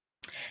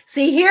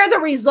 See, here are the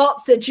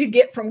results that you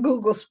get from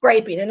Google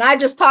scraping. And I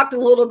just talked a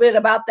little bit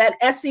about that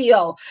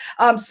SEO,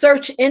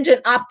 search engine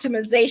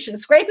optimization.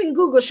 Scraping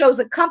Google shows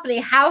a company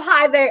how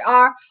high they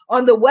are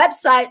on the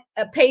website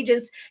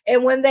pages.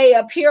 And when they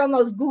appear on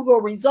those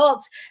Google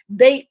results,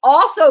 they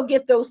also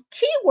get those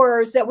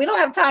keywords that we don't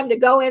have time to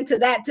go into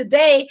that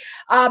today.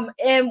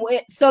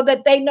 So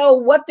that they know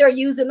what they're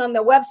using on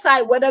their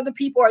website, what other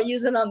people are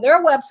using on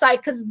their website,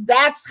 because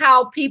that's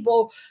how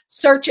people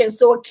search it.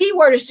 So a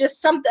keyword is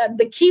just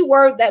the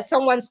keyword that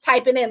someone's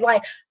typing in,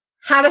 like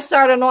how to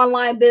start an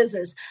online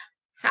business,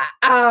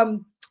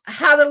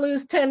 how to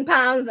lose 10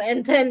 pounds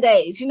in 10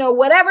 days,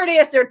 whatever it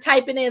is they're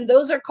typing in,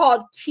 those are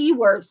called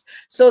keywords.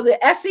 So the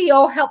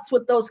SEO helps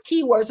with those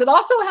keywords. It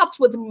also helps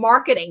with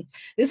marketing.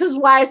 This is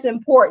why it's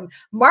important.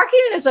 Marketing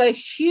is a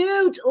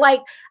huge, like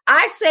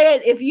I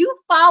said, if you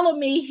follow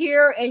me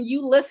here and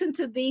you listen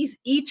to these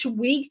each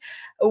week,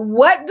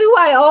 what do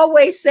I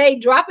always say?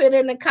 Drop it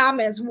in the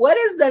comments. What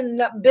is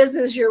the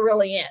business you're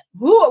really in?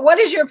 What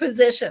is your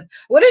position?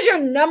 What is your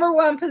number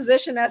one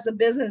position as a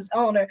business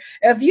owner?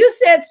 If you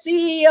said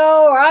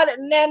CEO or fraud.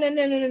 No, no,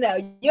 no, no, no,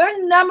 no.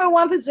 Your number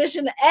one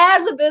position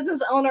as a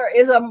business owner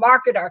is a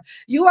marketer.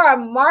 You are a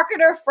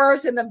marketer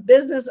first and a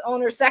business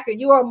owner second.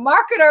 You are a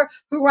marketer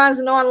who runs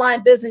an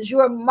online business. You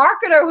are a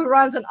marketer who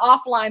runs an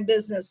offline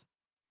business.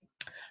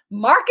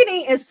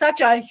 Marketing is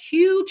such a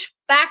huge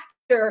factor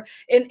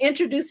in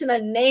introducing a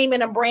name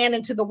and a brand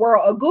into the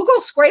world. A Google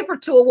scraper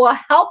tool will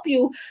help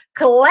you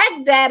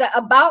collect data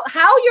about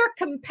how your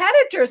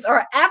competitors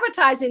are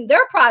advertising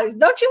their products.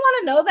 Don't you want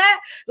to know that?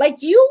 Like,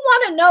 you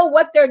want to know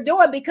what they're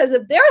doing, because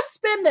if they're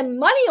spending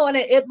money on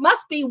it, it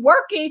must be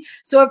working.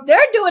 So if they're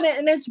doing it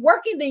and it's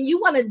working, then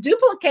you want to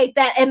duplicate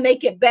that and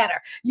make it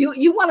better.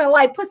 You want to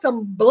like put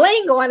some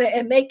bling on it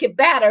and make it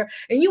better.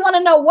 And you want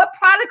to know what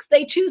products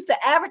they choose to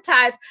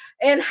advertise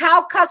and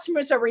how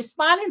customers are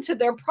responding to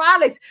their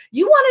products.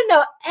 You want to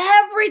know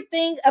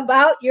everything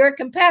about your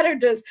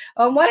competitors.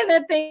 One of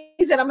the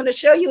things that I'm going to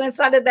show you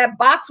inside of that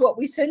box, what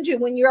we send you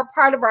when you're a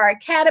part of our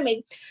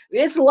academy,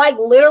 is like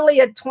literally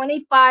a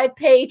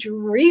 25-page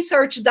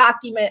research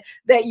document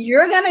that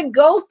you're going to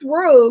go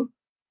through.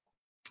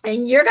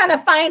 And you're going to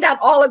find out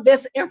all of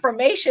this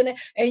information,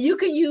 and you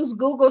can use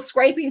Google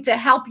scraping to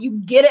help you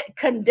get it,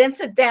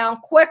 condense it down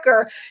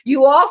quicker.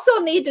 You also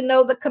need to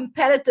know the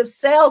competitive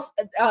sales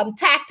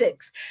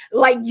tactics.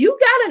 Like, you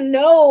got to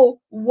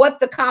know what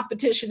the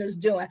competition is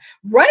doing.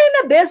 Running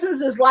a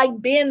business is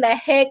like being the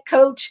head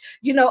coach,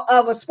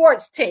 of a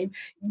sports team.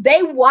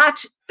 They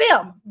watch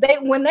film.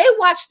 When they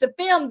watch the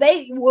film,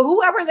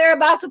 whoever they're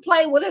about to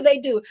play, what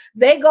do?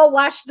 They go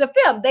watch the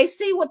film. They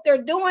see what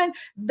they're doing.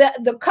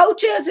 The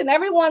coaches and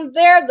everyone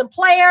there, the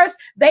players,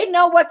 they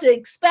know what to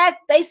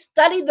expect. They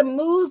study the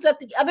moves that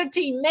the other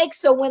team makes.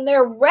 So when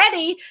they're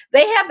ready,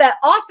 they have that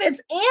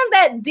offense and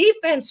that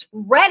defense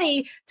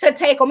ready to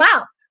take them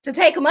out, to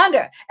take them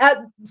under.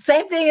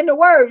 Same thing in the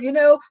word,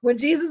 when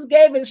Jesus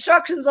gave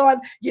instructions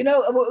on,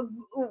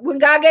 when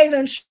God gave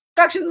instructions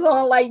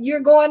on, like,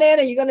 you're going in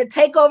and you're going to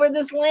take over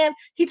this land,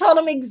 he told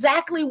them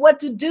exactly what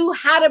to do,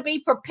 how to be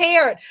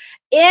prepared.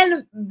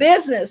 In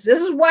business, this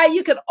is why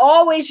you can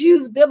always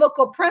use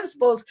biblical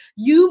principles.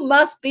 You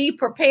must be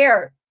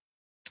prepared.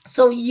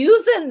 So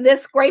using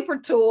this scraper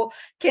tool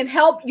can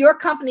help your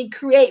company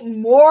create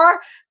more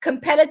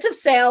competitive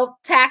sale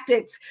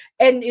tactics,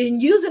 and in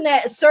using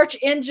that search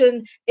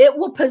engine, it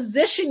will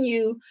position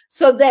you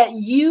so that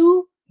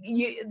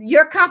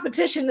your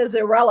competition is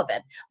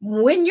irrelevant.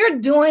 When you're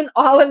doing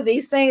all of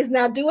these things,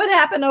 now, do it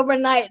happen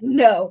overnight?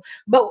 No.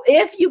 But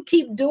if you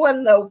keep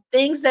doing the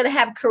things that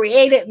have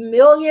created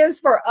millions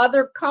for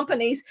other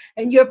companies,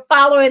 and you're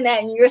following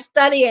that, and you're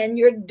studying,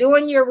 you're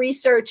doing your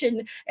research,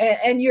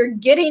 and you're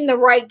getting the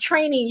right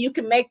training, you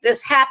can make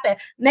this happen.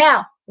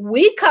 Now,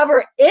 we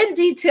cover in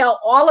detail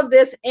all of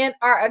this in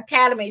our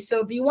academy. So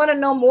if you want to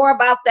know more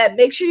about that,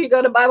 make sure you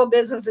go to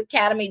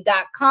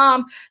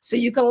BibleBusinessAcademy.com so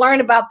you can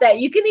learn about that.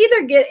 You can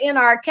either get in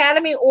our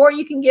academy or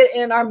you can get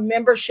in our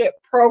membership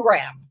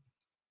program.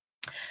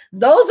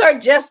 Those are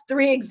just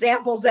 3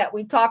 examples that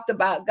we talked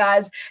about,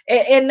 guys.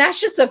 And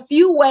that's just a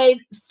few ways,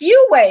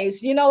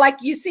 like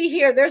you see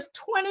here, there's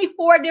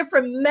 24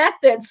 different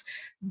methods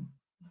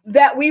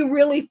that we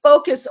really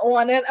focus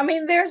on. And I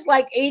mean, there's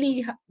like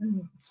 80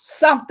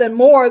 something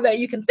more that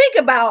you can think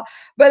about.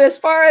 But as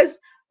far as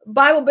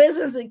Bible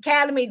Business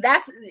Academy,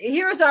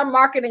 here's our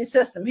marketing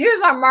system. Here's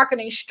our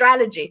marketing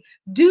strategy.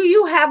 Do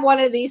you have one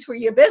of these for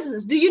your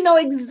business? Do you know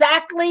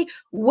exactly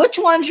which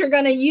ones you're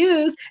going to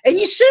use? And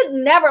you should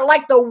never,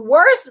 like, the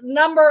worst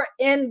number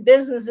in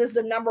business is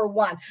the number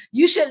 1.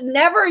 You should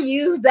never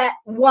use that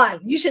one.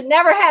 You should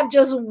never have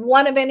just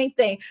one of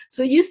anything.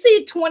 So you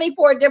see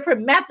 24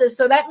 different methods.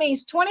 So that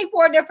means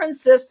 24 different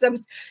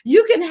systems.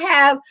 You can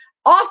have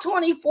all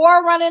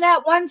 24 running at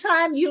one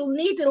time. You'll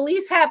need to at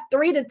least have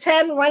 3 to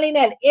 10 running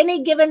at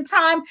any given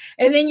time.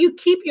 And then you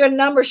keep your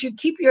numbers, you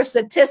keep your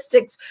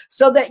statistics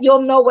so that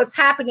you'll know what's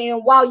happening.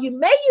 And while you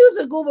may use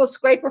a Google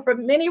scraper for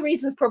many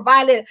reasons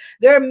provided,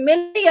 there are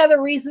many other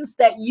reasons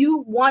that you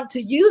want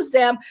to use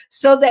them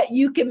so that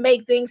you can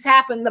make things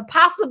happen. The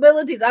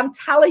possibilities, I'm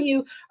telling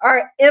you,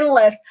 are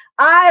endless.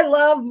 I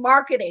love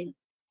marketing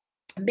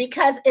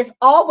because it's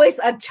always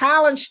a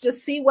challenge to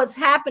see what's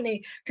happening,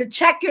 to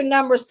check your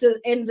numbers,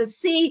 and to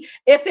see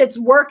if it's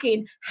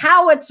working,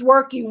 how it's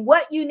working,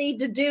 what you need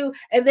to do.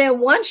 And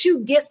then once you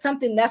get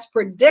something that's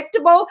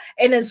predictable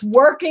and is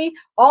working,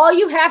 all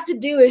you have to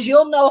do is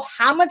you'll know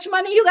how much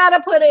money you got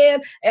to put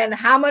in and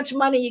how much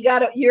money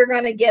you're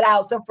going to get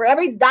out. So for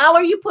every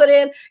dollar you put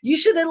in, you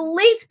should at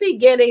least be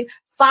getting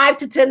 $5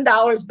 to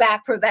 $10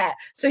 back for that.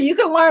 So you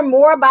can learn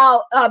more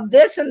about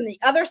this and the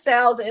other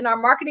sales in our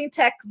marketing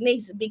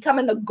techniques,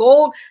 becoming a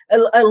gold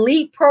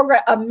elite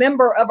program, a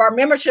member of our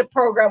membership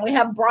program. We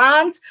have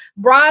bronze.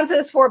 Bronze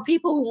is for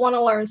people who want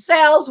to learn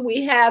sales.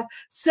 We have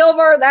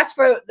silver. That's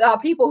for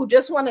people who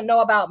just want to know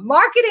about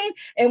marketing.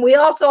 And we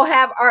also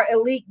have our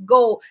elite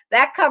gold.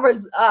 That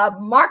covers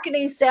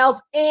marketing,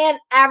 sales, and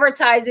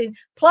advertising,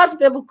 plus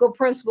biblical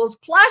principles.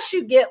 Plus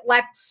you get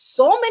like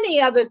so many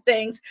other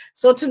things.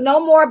 So to know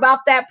more about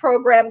that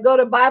program, go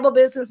to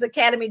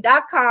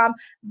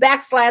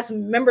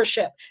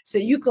BibleBusinessAcademy.com/membership so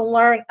you can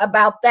learn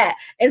about that.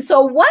 And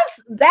so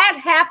once that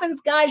happens,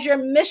 guys, your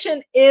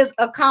mission is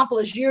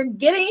accomplished. You're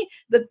getting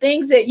the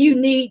things that you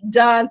need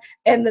done,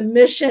 and the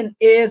mission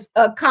is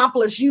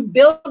accomplished. You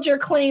build your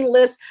clean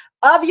list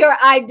of your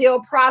ideal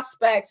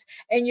prospects,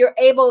 and you're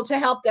able to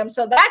help them.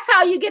 So that's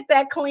how you get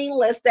that clean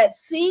list, that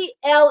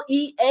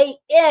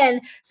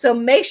CLEAN. So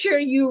make sure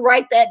you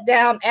write that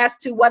down as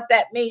to what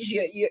that means.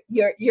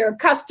 Your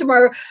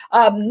customer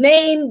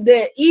name,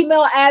 the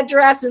email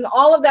address, and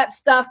all of that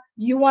stuff.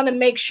 You want to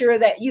make sure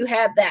that you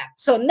have that.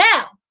 So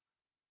now,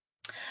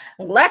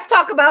 let's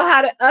talk about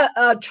how to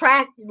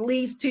attract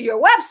leads to your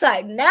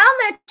website. Now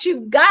that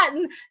you've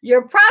gotten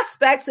your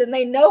prospects and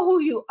they know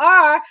who you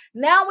are,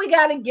 now we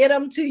got to get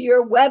them to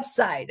your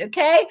website,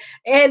 okay?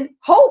 And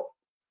hope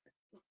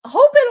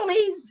and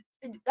leads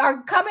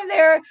are coming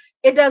there.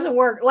 It doesn't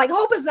work. Like,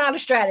 hope is not a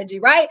strategy,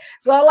 right?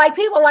 So like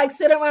people like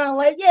sit around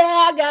like,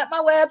 yeah, I got my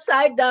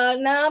website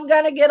done. Now I'm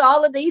going to get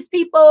all of these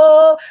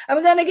people.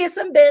 I'm going to get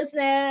some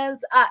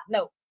business.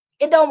 No.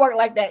 It don't work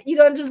like that. You're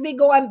going to just be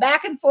going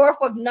back and forth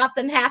with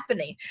nothing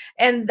happening.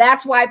 And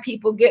that's why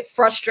people get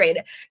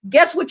frustrated.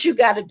 Guess what you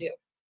got to do?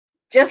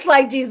 Just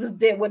like Jesus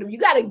did with him. You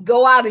got to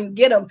go out and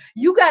get them.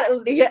 You got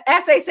to,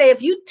 as they say,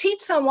 if you teach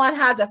someone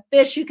how to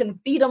fish, you can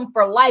feed them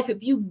for life.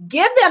 If you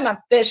give them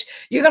a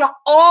fish, you're going to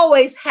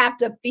always have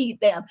to feed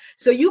them.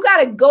 So you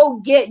got to go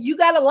get, you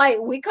got to, like,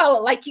 we call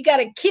it, like, you got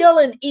to kill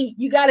and eat.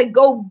 You got to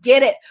go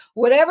get it.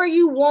 Whatever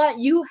you want,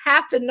 you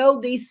have to know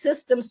these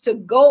systems to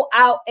go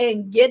out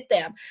and get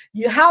them.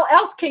 How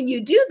else can you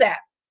do that?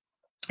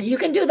 You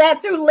can do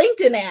that through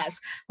LinkedIn ads.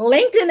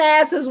 LinkedIn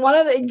ads is one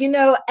of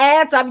the,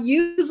 ads. I've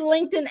used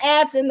LinkedIn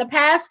ads in the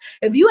past.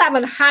 If you have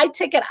a high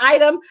ticket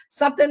item,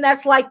 something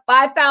that's like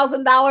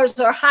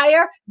 $5,000 or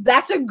higher,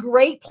 that's a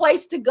great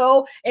place to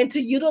go and to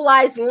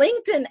utilize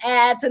LinkedIn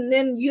ads, and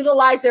then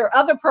utilize their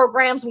other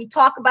programs. We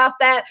talk about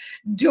that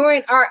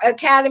during our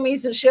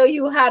academies and show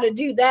you how to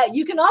do that.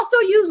 You can also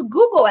use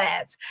Google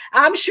ads.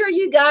 I'm sure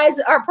you guys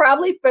are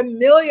probably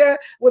familiar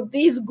with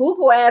these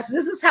Google ads.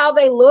 This is how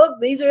they look.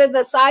 These are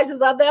the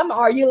sizes of them.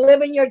 Are you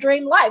living your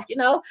dream life?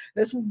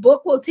 This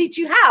book will teach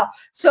you how.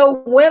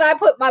 So when I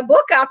put my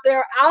book out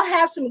there, I'll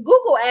have some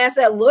Google ads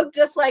that look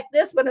just like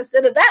this, but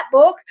instead of that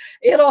book,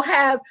 it'll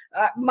have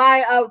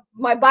my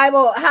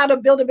Bible, How to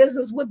Build a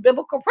Business with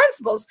Biblical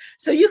Principles.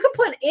 So you can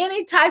put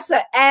any types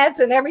of ads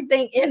and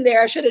everything in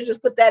there. I should have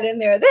just put that in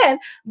there then,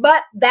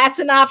 but that's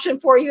an option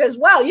for you as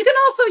well. You can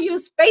also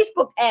use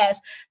Facebook ads.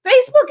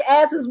 Facebook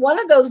ads is one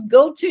of those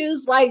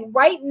go-tos. Like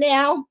right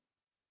now,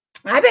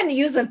 I've been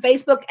using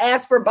Facebook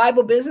ads for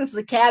Bible Business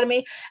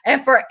Academy,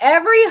 and for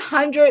every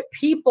 100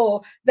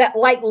 people that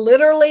like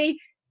literally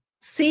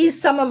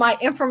sees some of my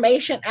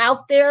information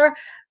out there,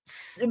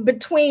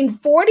 between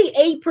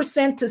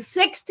 48% to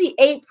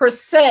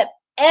 68%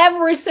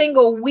 every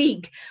single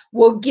week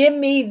will give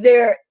me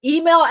their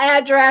email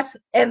address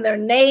and their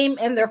name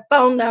and their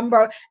phone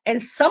number.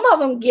 And some of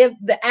them give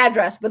the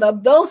address, but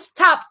of those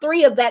top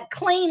 3 of that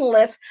clean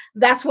list,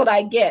 that's what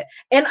I get.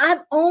 And I'm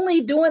only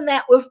doing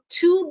that with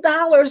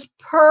 $2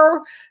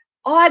 per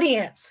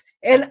audience.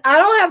 And I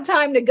don't have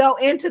time to go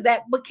into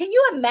that, but can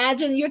you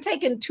imagine you're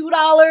taking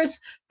 $2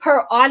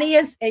 per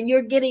audience and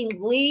you're getting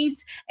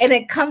leads, and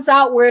it comes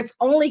out where it's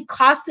only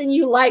costing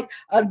you like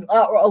a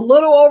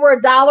little over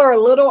 $1, a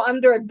little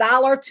under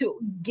 $1 to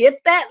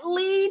get that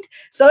lead.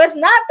 So it's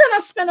not that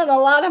I'm spending a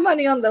lot of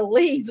money on the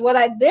leads. What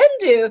I then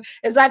do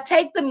is I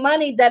take the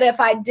money that if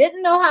I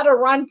didn't know how to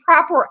run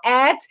proper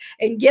ads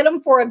and get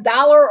them for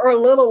 $1 or a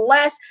little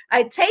less,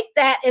 I take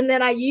that and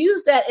then I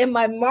use that in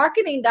my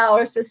marketing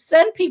dollars to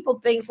send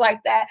people things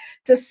like that,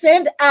 to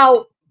send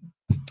out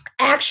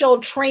actual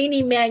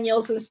training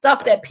manuals and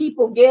stuff that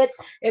people get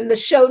in the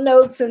show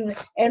notes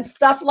and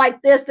stuff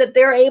like this that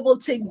they're able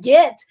to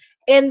get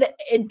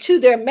into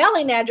their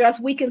mailing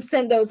address. We can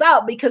send those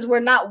out because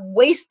we're not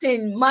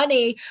wasting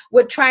money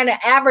with trying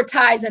to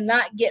advertise and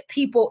not get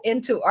people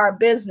into our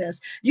business.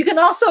 You can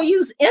also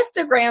use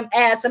Instagram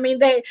ads. I mean,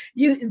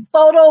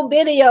 photo,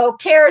 video,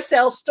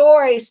 carousel,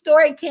 story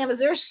canvas.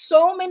 There's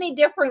so many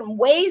different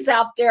ways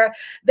out there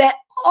that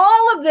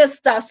all of this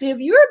stuff. See, if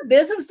you're a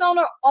business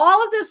owner,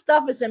 all of this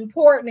stuff is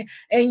important,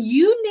 and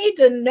you need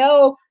to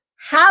know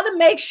how to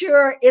make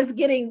sure it's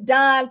getting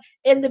done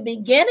in the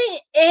beginning,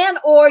 and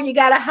or you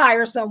got to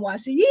hire someone.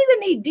 So you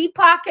either need deep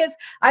pockets.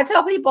 I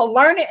tell people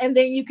learn it and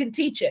then you can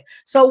teach it.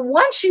 So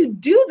once you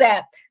do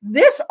that,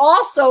 this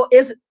also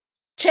is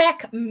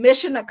check,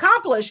 mission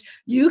accomplished.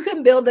 You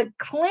can build a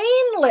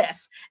clean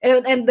list,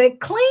 and the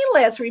clean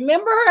list,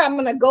 remember, I'm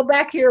going to go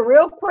back here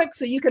real quick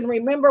so you can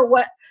remember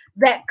what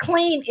that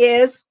clean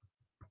is,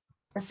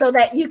 so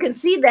that you can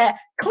see that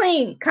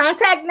clean: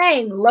 contact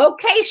name,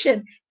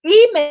 location,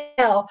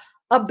 email,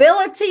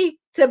 ability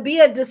to be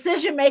a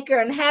decision maker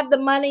and have the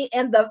money,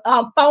 and the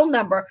phone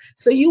number.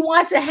 So you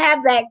want to have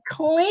that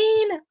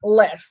clean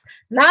list,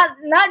 not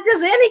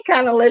just any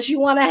kind of list. You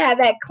want to have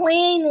that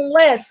clean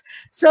list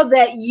so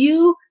that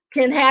you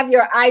can have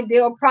your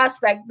ideal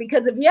prospect.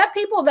 Because if you have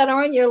people that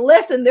are on your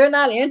list and they're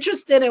not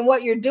interested in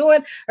what you're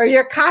doing, or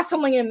you're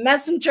constantly in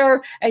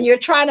Messenger and you're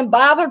trying to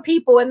bother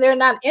people and they're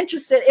not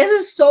interested, it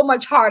is so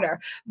much harder.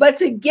 But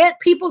to get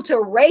people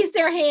to raise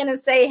their hand and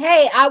say,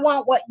 hey, I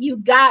want what you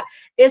got,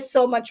 is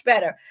so much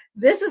better.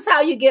 This is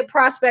how you get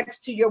prospects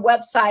to your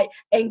website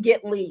and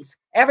get leads.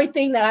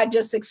 Everything that I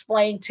just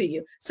explained to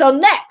you. So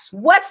next,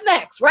 what's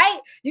next, right?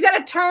 You got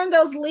to turn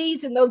those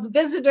leads and those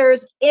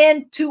visitors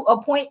into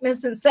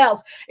appointments and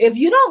sales. If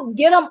you don't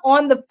get them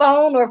on the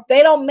phone, or if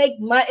they don't make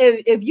money,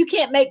 if you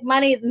can't make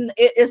money, then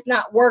it's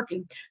not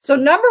working. So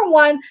number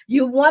one,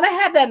 you want to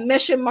have that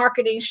mission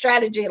marketing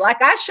strategy.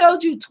 Like I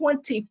showed you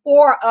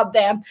 24 of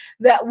them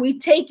that we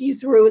take you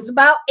through. It's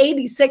about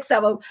 86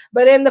 of them.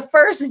 But in the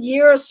first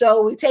year or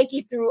so, we take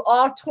you through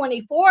all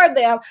 24 of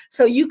them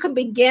so you can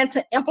begin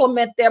to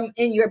implement them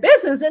in your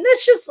business. And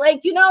it's just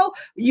like,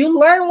 you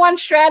learn one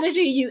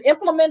strategy, you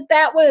implement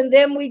that one, and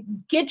then we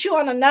get you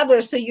on another.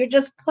 So you're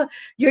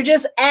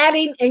just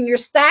adding, and you're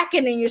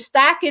stacking, and you're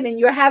stacking, and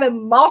you're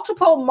having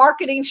multiple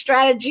marketing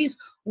strategies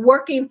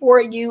working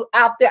for you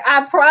out there.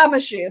 I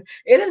promise you,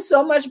 it is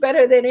so much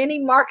better than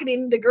any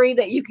marketing degree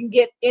that you can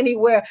get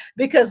anywhere,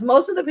 because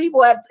most of the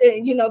people at,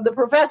 the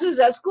professors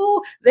at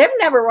school, they've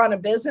never run a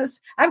business.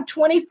 I have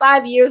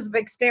 25 years of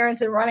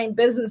experience in running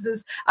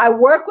businesses. I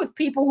work with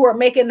people who are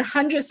making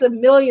hundreds of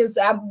millions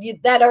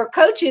that are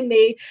coaching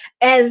me,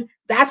 and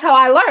that's how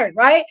I learn,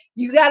 right?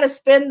 You got to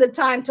spend the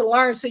time to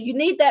learn. So you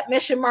need that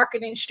mission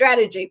marketing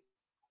strategy.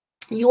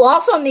 You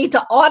also need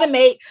to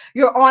automate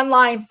your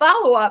online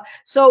follow-up.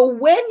 So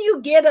when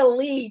you get a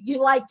lead,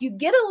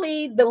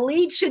 the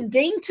lead should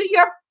ding to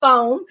your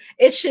phone.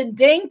 It should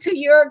ding to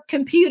your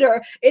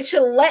computer. It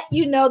should let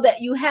you know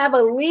that you have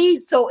a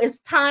lead. So it's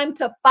time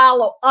to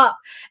follow up.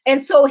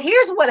 And so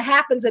here's what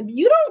happens. If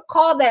you don't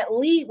call that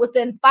lead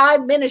within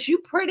 5 minutes, you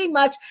pretty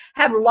much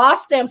have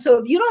lost them. So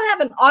if you don't have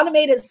an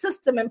automated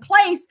system in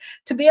place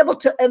to be able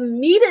to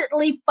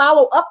immediately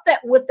follow up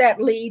with that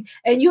lead,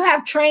 and you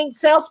have trained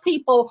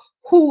salespeople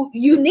who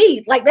you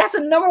need, like that's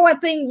the number one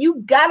thing, you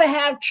got to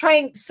have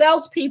trained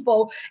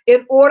salespeople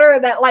in order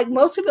that, like,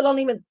 most people don't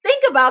even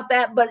think about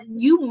that, but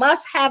you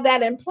must have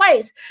that in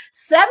place.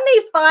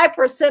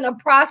 75% of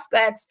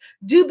prospects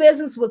do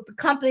business with the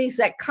companies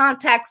that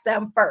contacts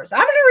them first. I'm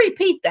going to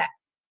repeat that.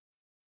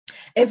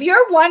 If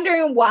you're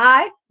wondering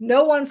why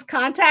no one's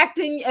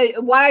contacting,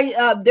 why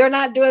they're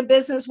not doing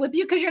business with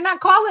you, because you're not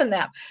calling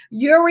them.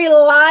 You're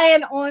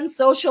relying on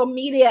social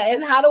media.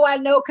 And how do I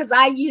know? Because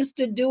I used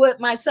to do it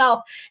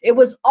myself. It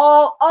was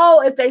all,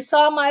 if they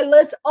saw my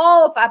list,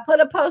 if I put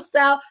a post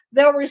out,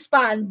 they'll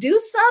respond. Do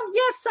some?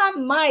 Yes,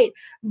 some might.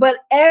 But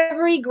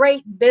every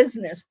great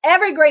business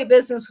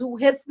who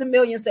hits the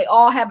millions, they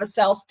all have a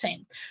sales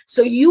team.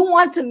 So you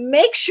want to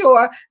make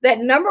sure that,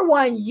 number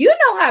one, you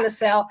know how to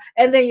sell,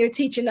 and then you're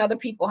teaching other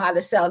people how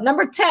to sell.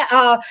 Number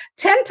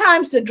 10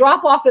 times the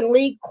drop off in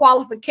lead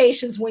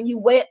qualifications when you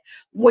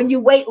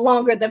wait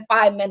longer than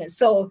 5 minutes.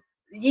 So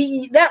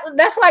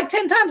that's like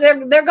 10 times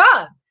they're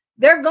gone.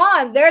 They're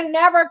gone. They're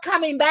never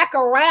coming back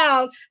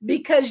around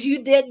because you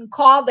didn't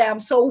call them.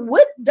 So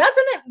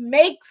doesn't it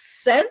make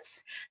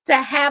sense to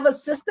have a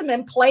system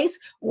in place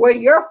where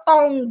your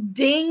phone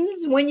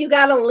dings when you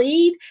got a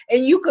lead,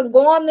 and you can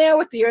go on there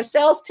with your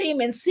sales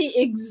team and see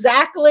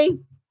exactly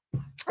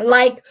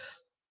like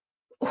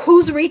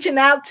who's reaching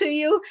out to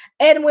you?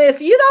 And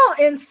if you don't,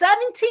 in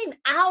 17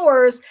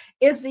 hours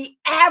is the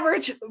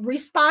average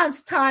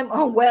response time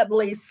on web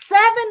leads.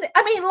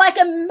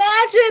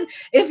 Imagine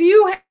if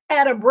you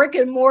had a brick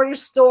and mortar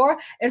store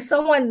and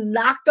someone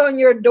knocked on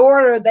your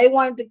door, or they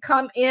wanted to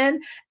come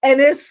in,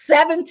 and it's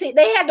 17,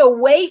 they had to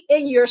wait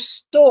in your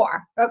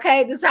store.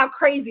 Okay, this is how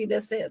crazy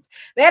this is.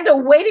 They had to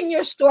wait in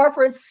your store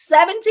for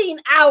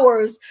 17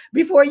 hours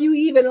before you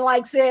even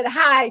said,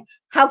 hi,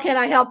 how can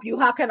I help you?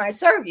 How can I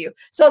serve you?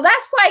 So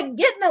that's like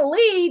getting a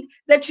lead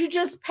that you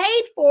just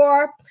paid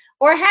for,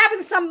 or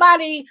having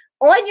somebody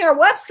on your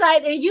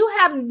website and you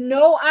have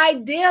no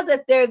idea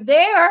that they're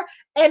there,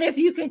 and if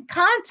you can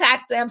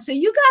contact them. So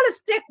you got to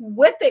stick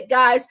with it,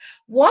 guys.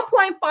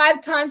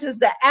 1.5 times is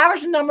the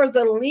average numbers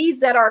of leads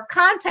that are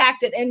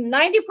contacted, and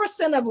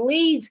 90% of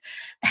leads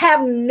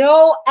have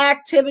no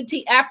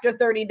activity after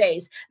 30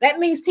 days. That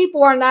means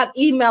people are not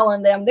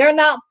emailing them. They're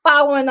not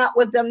following up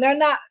with them. They're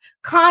not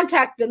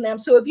contacting them.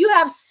 So if you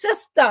have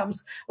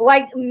systems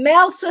like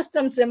mail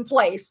systems in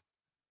place,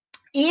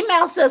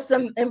 email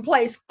system in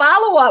place,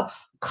 follow up,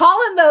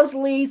 calling those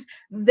leads,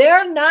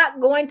 they're not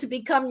going to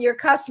become your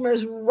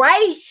customers.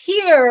 Right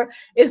here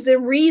is the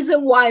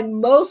reason why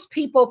most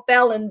people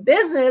fail in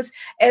business,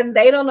 and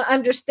they don't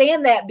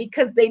understand that,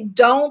 because they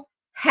don't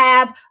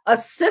have a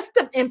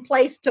system in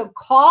place to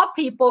call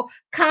people,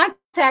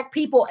 contact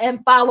people,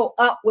 and follow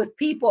up with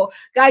people.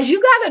 Guys,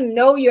 you got to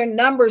know your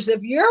numbers.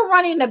 If you're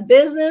running a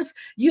business,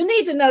 you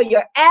need to know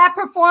your ad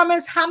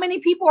performance, how many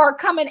people are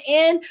coming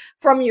in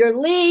from your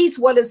leads,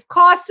 what is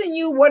costing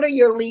you, what are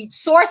your lead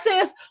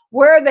sources,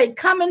 where are they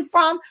coming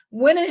from,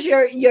 when is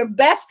your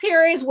best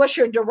periods, what's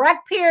your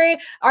direct period,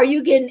 are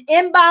you getting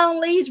inbound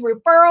leads,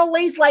 referral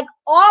leads, like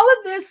all of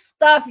this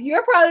stuff.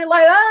 You're probably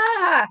like,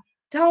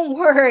 don't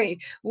worry.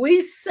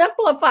 We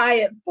simplify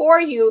it for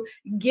you,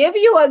 give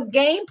you a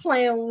game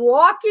plan,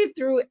 walk you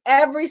through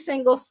every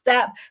single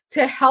step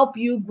to help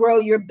you grow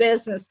your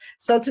business.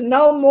 So to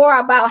know more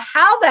about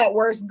how that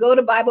works, go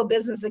to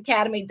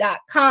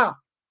BibleBusinessAcademy.com.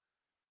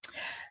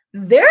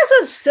 There's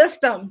a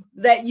system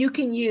that you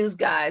can use,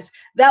 guys,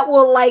 that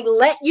will like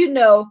let you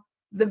know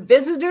the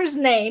visitor's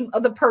name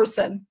of the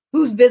person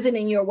who's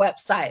visiting your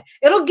website.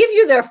 It'll give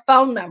you their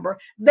phone number,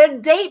 the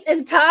date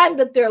and time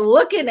that they're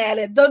looking at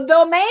it, the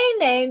domain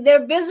name,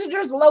 their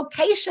visitor's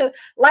location,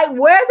 like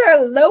where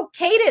they're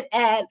located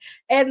at,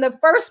 and the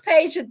first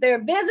page of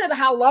their visit,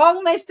 how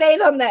long they stayed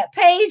on that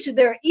page,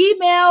 their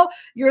email,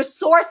 your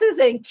sources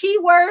and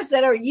keywords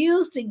that are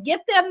used to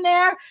get them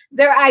there,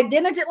 their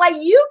identity.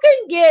 Like you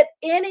can get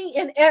any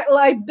and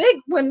like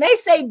when they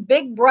say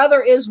Big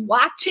Brother is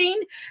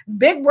watching,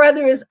 Big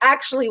Brother is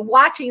actually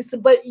watching. So,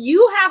 but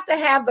you have to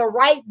have the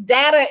right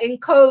data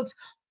and codes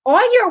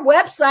on your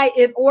website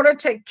in order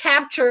to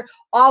capture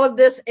all of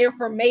this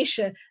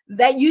information,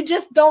 that you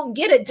just don't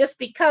get it just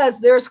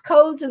because there's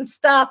codes and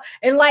stuff.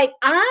 And like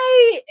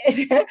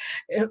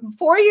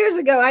 4 years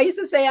ago, I used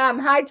to say I'm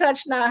high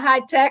touch, not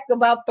high tech.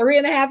 About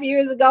 3.5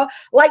 years ago,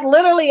 like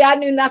literally I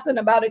knew nothing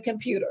about a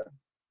computer.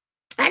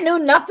 I knew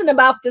nothing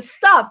about this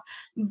stuff,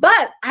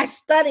 but I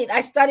studied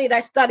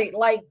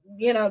like,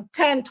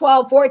 10,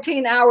 12,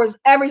 14 hours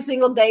every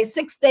single day,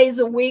 6 days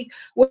a week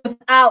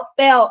without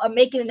fail of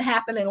making it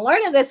happen and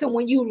learning this. And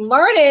when you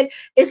learn it,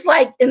 it's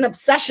like an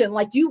obsession.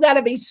 Like you got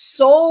to be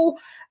so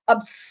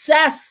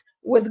obsessed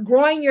with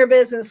growing your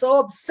business, so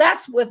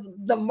obsessed with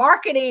the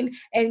marketing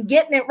and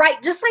getting it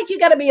right. Just like you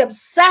got to be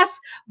obsessed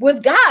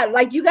with God.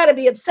 Like you got to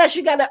be obsessed.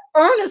 You got to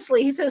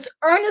earnestly, he says,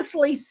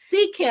 earnestly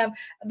seek him.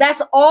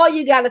 That's all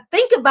you got to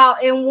think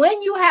about. And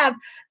when you have,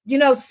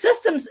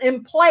 systems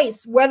in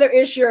place, whether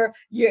it's your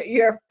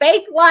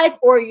faith life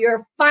or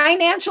your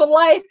financial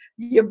life,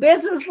 your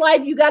business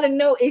life, you got to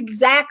know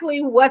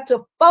exactly what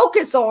to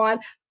focus on.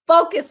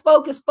 Focus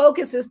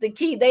is the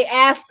key. They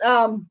asked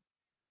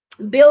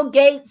Bill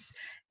Gates,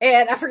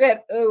 and I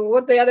forget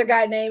what the other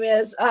guy name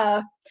is,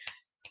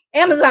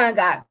 Amazon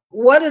guy.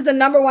 What is the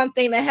number one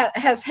thing that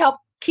has helped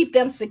keep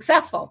them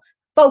successful?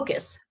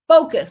 Focus.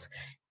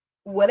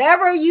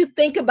 Whatever you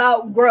think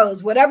about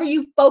grows. Whatever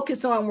you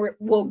focus on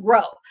will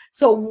grow.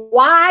 So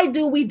why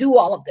do we do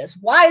all of this?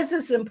 Why is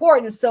this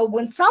important? So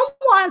when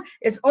someone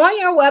is on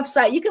your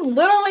website, you can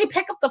literally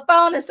pick up the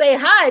phone and say,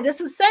 hi, this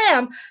is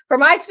Sam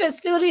from IceFit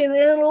Studio.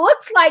 And it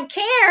looks like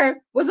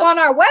Karen was on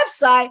our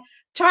website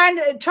trying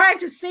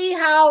to see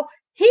how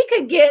he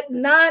could get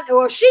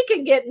she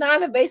could get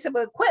non-invasive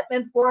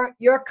equipment for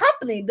your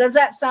company. Does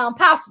that sound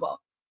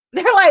possible?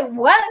 They're like,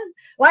 what?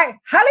 Like,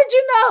 how did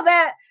you know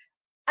that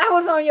I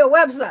was on your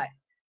website?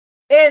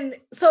 And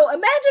so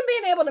imagine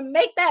being able to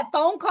make that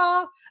phone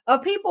call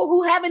of people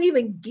who haven't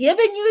even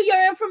given you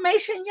your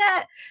information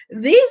yet.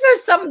 These are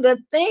some of the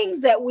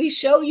things that we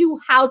show you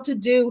how to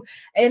do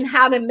and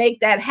how to make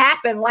that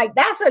happen. Like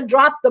that's a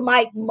drop the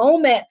mic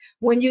moment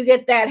when you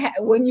get that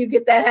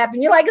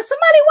happen. You're like, is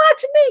somebody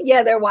watching me?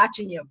 Yeah, they're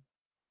watching you.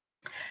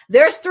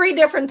 There's 3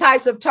 different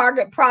types of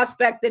target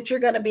prospect that you're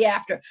going to be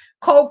after.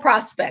 Cold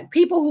prospect,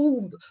 people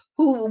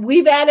who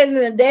we've added in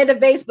the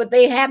database, but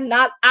they have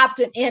not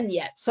opted in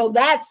yet. So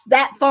that's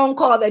that phone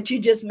call that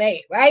you just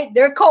made, right?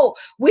 They're cold.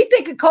 We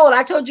think of cold.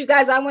 I told you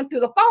guys I went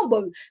through the phone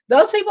book.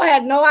 Those people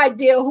had no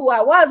idea who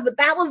I was, but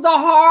that was the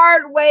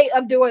hard way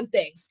of doing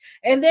things.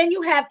 And then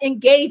you have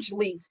engaged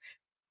leads.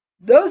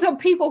 Those are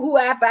people who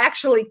have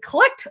actually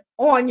clicked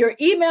on your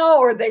email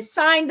or they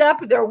signed up.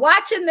 They're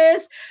watching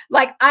this.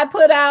 Like I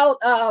put out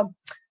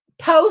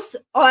posts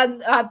on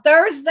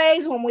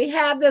Thursdays when we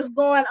have this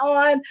going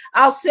on.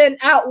 I'll send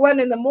out one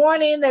in the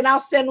morning, then I'll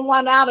send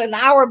one out an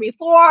hour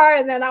before,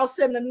 and then I'll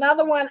send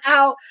another one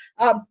out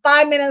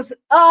 5 minutes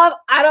of.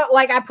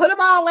 I put them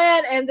all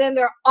in, and then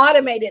they're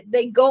automated.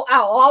 They go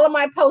out. All of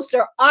my posts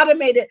are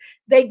automated.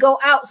 They go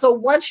out. So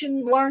once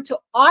you learn to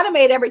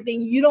automate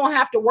everything, you don't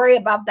have to worry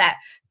about that.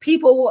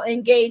 People will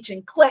engage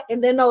and click.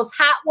 And then those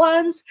hot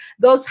ones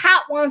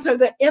are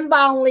the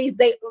inbound leads.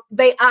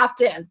 They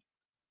opt in.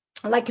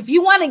 Like if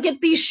you want to get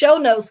these show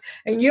notes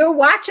and you're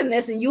watching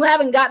this and you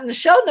haven't gotten the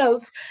show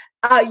notes,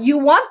 you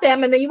want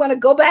them, and then you want to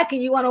go back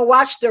and you want to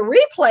watch the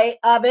replay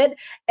of it.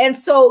 And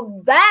so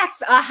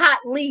that's a hot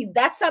lead.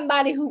 That's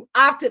somebody who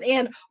opted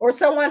in, or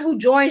someone who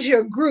joins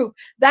your group.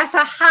 That's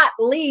a hot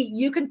lead.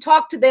 You can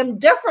talk to them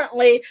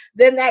differently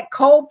than that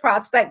cold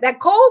prospect. That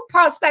cold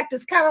prospect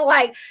is kind of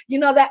like,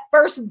 that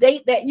first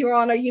date that you're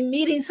on, or you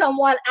meeting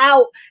someone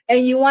out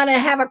and you want to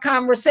have a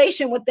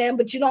conversation with them,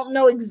 but you don't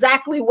know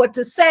exactly what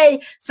to say.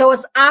 So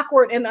it's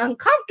awkward and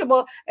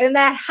uncomfortable. And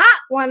that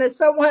hot one is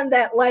someone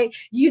that, like,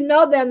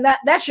 them,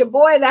 that's your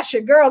boy, that's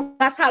your girl,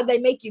 that's how they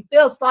make you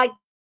feel. It's like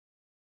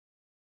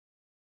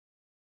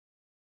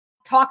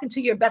talking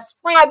to your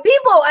best friend.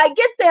 People, I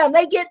get them,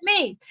 they get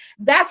me.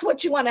 That's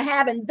what you want to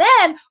have. And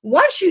then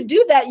once you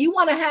do that, you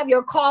want to have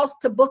your calls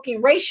to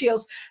booking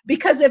ratios,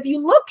 because if you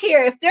look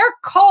here, if they're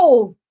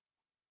cold,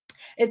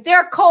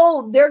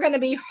 they're going to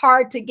be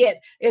hard to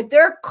get. If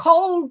they're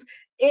cold,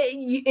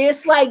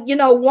 it's like, 1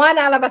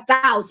 out of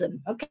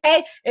 1,000.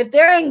 Okay. If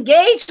they're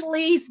engaged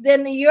leads,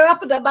 then you're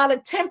up at about a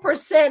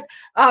 10%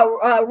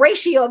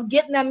 ratio of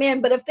getting them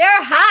in. But if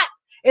they're hot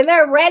and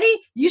they're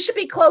ready, you should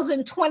be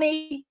closing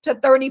 20 to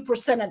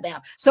 30% of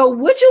them. So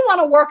would you want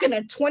to work in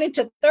a 20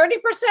 to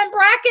 30%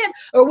 bracket,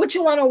 or would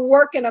you want to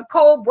work in a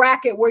cold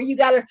bracket where you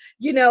got to,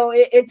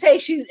 it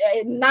takes you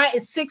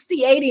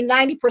 60, 80,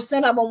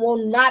 90% of them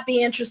will not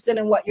be interested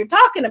in what you're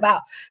talking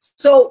about.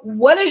 So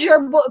what is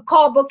your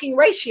call booking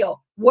ratio?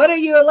 What are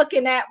you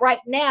looking at right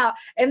now?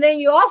 And then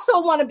you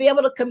also want to be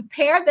able to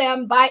compare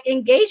them by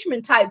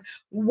engagement type.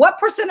 What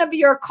percent of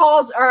your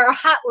calls are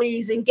hot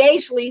leads,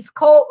 engaged leads,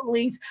 cold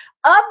leads,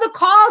 of the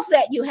calls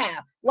that you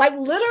have? Like,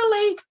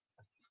 literally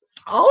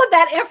all of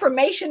that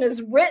information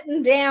is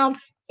written down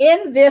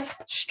in this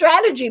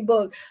strategy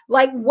book.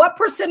 Like, what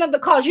percent of the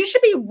calls, you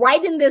should be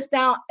writing this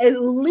down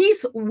at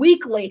least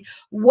weekly.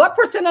 What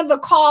percent of the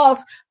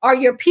calls are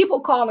your people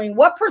calling?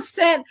 What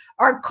percent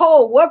are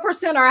cold? What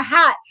percent are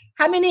hot?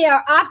 How many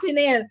are opting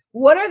in?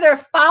 What are their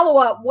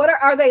follow-up? What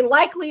are they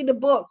likely to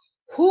book?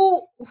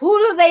 Who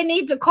do they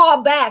need to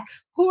call back?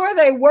 Who are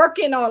they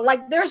working on?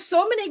 Like, there's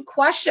so many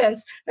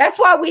questions. That's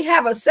why we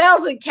have a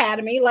sales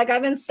academy. Like,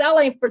 I've been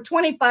selling for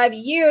 25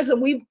 years,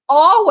 and we've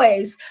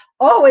always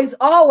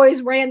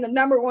ran the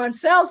 #1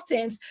 sales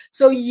teams.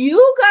 So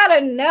you got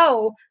to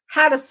know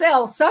how to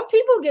sell. Some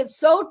people get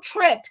so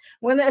tricked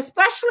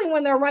especially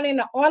when they're running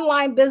an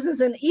online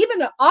business and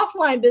even an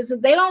offline business,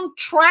 they don't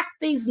track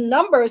these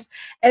numbers.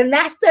 And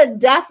that's the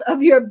death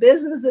of your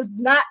business, is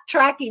not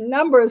tracking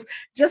numbers.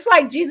 Just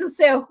like Jesus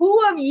said,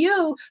 who of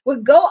you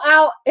would go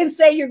out and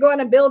say you're going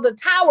to build a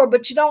tower,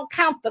 but you don't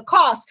count the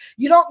cost?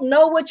 You don't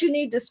know what you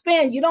need to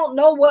spend. You don't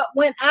know what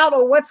went out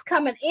or what's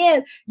coming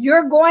in.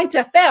 You're going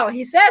to fail.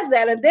 He says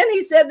that. And then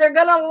he said they're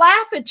going to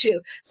laugh at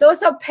you. So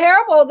it's a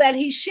parable that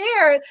he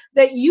shared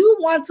that you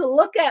want to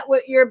look at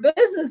with your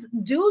business.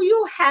 Do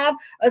you have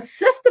a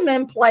system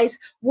in place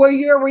where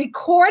you're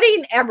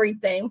recording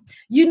everything?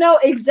 You know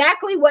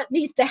exactly what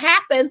needs to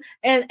happen,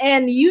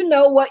 and you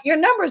know what your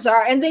numbers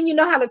are. And then you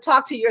know how to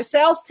talk to your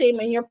sales team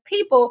and your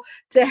people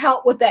to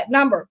help with that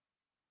number.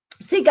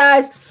 See,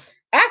 guys,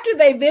 after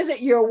they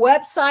visit your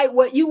website,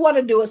 what you want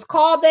to do is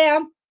call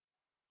them.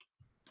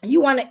 You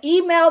want to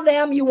email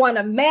them, you want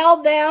to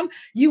mail them,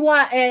 you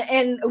want,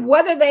 and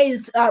whether they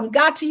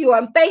got to you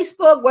on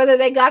Facebook, whether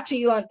they got to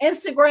you on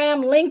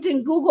Instagram,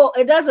 LinkedIn, Google,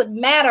 it doesn't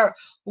matter.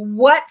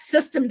 What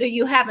system do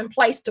you have in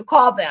place to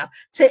call them,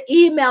 to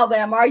email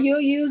them? Are you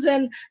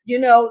using,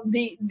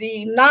 the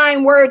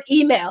 9-word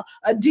email?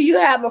 Do you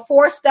have a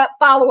 4-step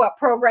follow-up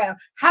program?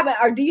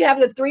 Or do you have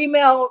the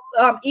 3-mail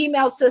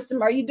email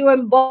system? Are you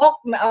doing bulk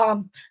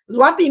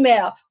lumpy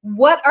mail?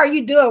 What are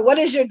you doing? What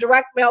is your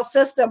direct mail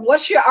system?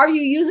 Are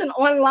you using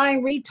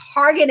online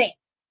retargeting?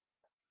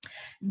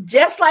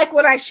 Just like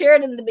what I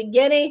shared in the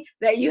beginning,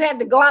 that you had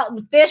to go out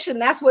and fish, and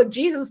that's what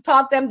Jesus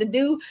taught them to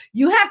do.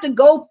 You have to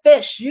go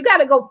fish. You got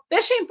to go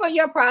fishing for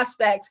your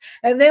prospects.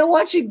 And then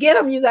once you get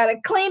them, you got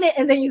to clean it,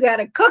 and then you got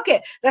to cook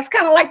it. That's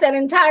kind of like that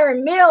entire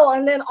meal.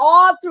 And then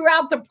all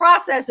throughout the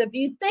process, if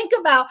you think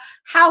about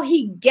how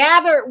he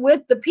gathered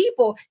with the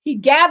people, he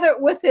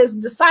gathered with his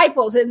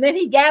disciples, and then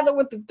he gathered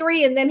with the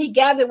 3, and then he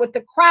gathered with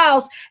the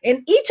crowds,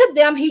 and each of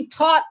them he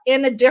taught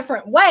in a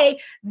different way.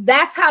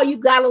 That's how you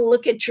got to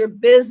look at your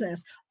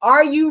business.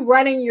 Are you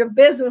running your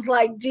business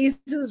like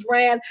Jesus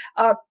ran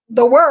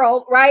the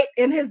world, right?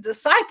 And his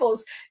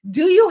disciples?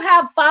 Do you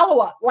have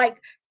follow-up?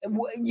 Like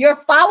your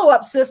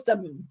follow-up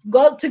system,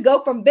 go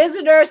from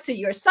visitors to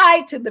your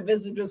site, to the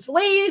visitors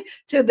leave,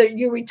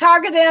 you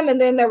retarget them, and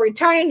then they're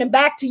returning them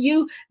back to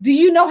you. Do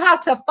you know how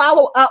to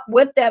follow up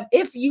with them?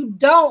 If you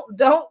don't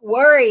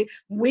worry,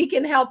 we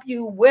can help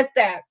you with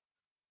that.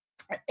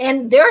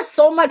 And there's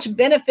so much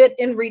benefit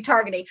in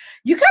retargeting.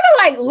 You kind of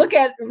like look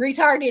at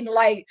retargeting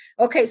like,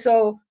 okay,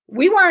 so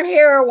we weren't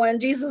here when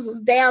Jesus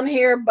was down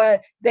here,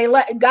 but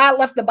God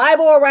left the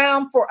Bible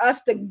around for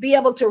us to be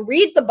able to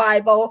read the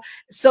Bible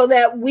so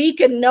that we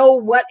can know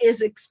what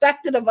is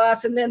expected of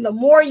us. And then the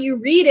more you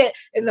read it,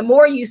 and the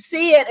more you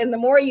see it, and the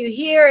more you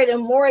hear it,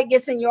 and the more it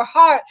gets in your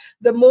heart,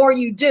 the more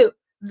you do.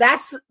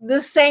 That's the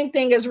same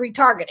thing as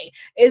retargeting,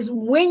 is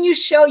when you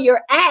show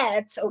your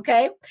ads,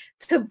 okay,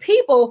 to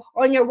people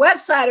on your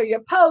website or your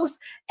post,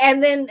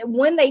 and then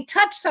when they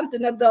touch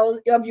something of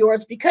those of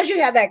yours, because you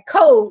have that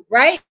code,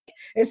 right?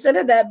 Instead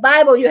of that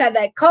Bible, you have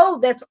that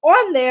code that's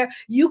on there.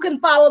 You can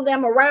follow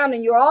them around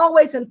and you're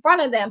always in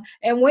front of them.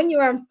 And when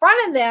you're in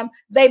front of them,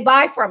 they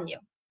buy from you.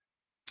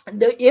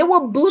 It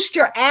will boost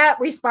your ad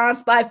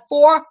response by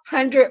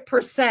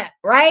 400%,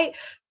 right?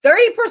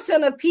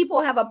 30% of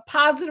people have a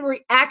positive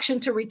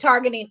reaction to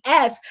retargeting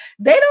ads.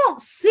 They don't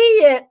see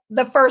it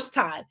the first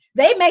time.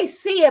 They may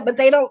see it, but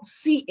they don't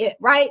see it,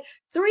 right?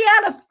 3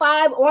 out of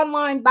 5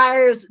 online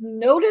buyers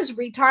notice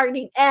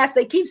retargeting ads.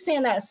 They keep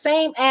seeing that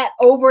same ad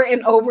over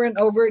and over and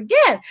over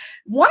again.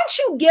 Once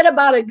you get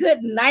about a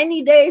good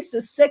 90 days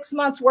to 6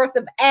 months worth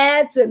of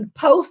ads and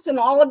posts and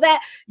all of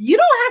that, you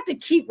don't have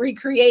to keep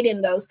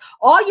recreating those.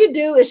 All you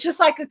do is just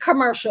like a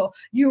commercial.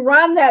 You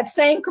run that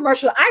same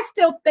commercial. I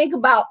still think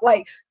about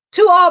like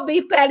 2 all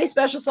beef patty,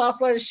 special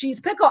sauce, lettuce, cheese,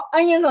 pickle,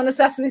 onions on a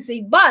sesame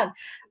seed bun.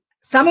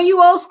 Some of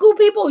you old school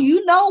people,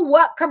 you know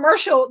what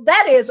commercial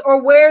that is,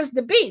 or where's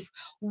the beef?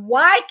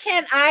 Why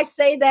can't I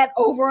say that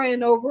over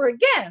and over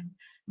again?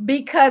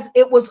 Because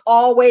it was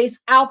always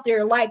out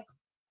there. Like,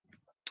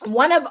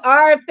 one of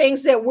our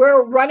things that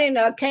we're running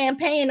a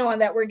campaign on,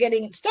 that we're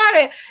getting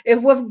started,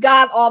 is with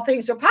God, all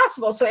things are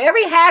possible. So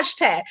every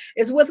hashtag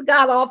is with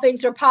God, all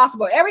things are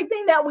possible.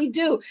 Everything that we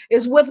do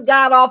is with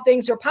God, all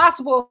things are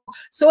possible.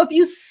 So if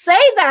you say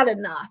that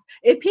enough,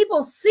 if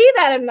people see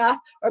that enough,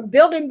 or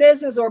building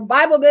business or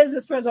Bible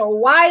business principle,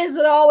 why is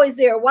it always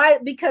there? Why?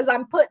 Because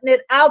I'm putting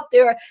it out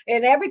there.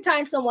 And every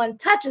time someone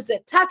touches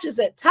it,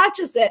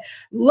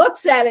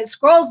 looks at it,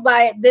 scrolls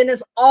by it, then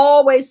it's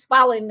always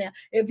following them.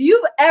 If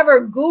you've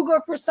ever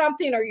Google for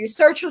something or you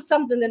search for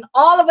something, then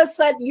all of a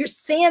sudden you're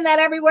seeing that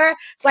everywhere.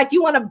 It's like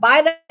you want to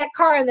buy that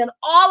car and then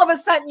all of a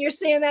sudden you're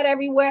seeing that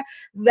everywhere.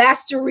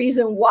 That's the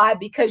reason why,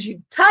 because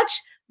you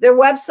touch their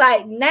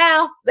website.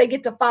 Now they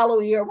get to follow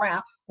you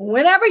around.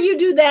 Whenever you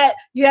do that,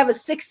 you have a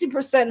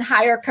 60%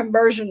 higher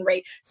conversion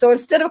rate. So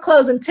instead of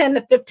closing 10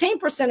 to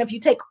 15%, if you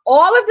take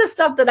all of the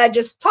stuff that I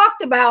just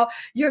talked about,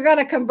 you're going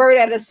to convert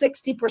at a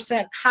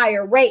 60%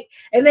 higher rate.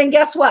 And then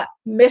guess what?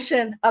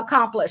 Mission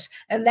accomplished.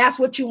 And that's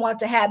what you want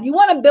to have. You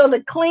want to build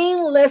a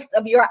clean list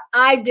of your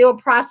ideal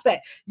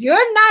prospect.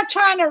 You're not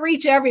trying to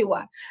reach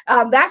everyone.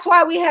 That's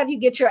why we have you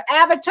get your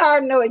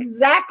avatar, know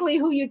exactly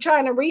who you're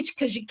trying to reach,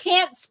 because you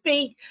can't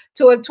speak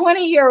to a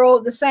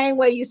 20-year-old the same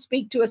way you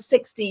speak to a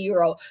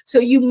 60-year-old. So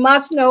you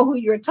must know who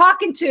you're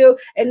talking to,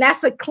 and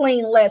that's a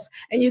clean list.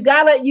 And you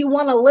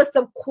want a list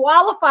of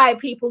qualified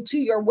people to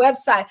your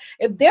website.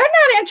 If they're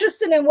not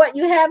interested in what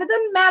you have, it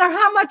doesn't matter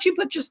how much you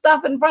put your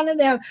stuff in front of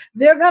them.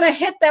 They're going to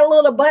hit that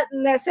little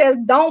button that says,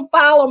 don't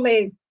follow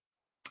me.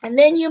 And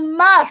then you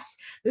must,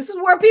 this is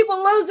where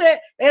people lose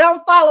it. They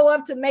don't follow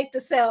up to make the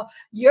sale.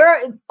 You're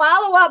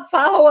follow up.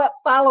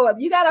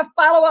 You got to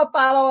follow up.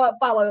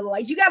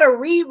 Like, you got to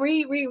read.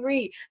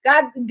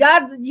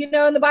 God, you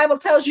know, in the Bible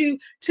tells you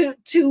to,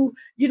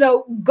 you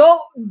know,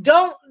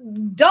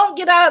 don't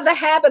get out of the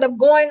habit of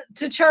going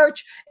to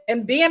church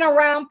and being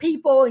around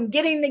people and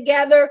getting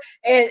together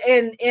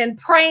and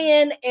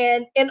praying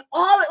and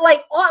all,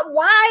 like,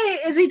 why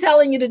is he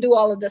telling you to do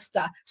all of this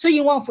stuff? So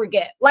you won't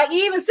forget. Like,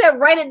 he even said,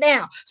 write it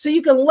down so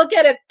you can look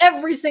at it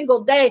every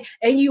single day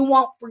and you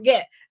won't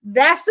forget.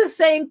 That's the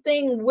same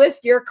thing with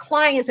your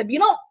clients. If you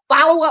don't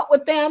follow up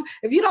with them,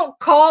 if you don't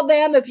call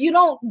them, if you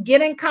don't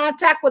get in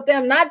contact with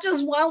them, not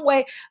just one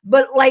way,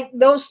 but like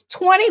those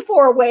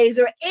 24 ways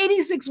or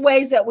 86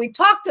 ways that we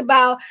talked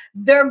about,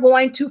 they're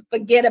going to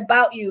forget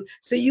about you.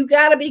 So you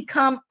got to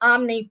become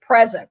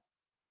omnipresent.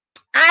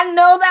 I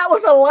know that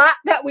was a lot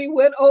that we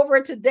went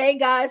over today,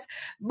 guys,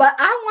 but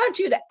I want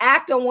you to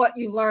act on what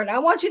you learned. I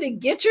want you to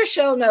get your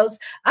show notes.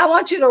 I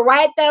want you to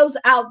write those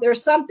out.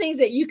 There's some things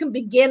that you can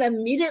begin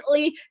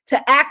immediately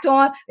to act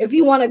on. If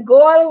you want to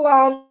go it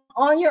alone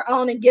on your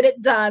own and get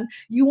it done,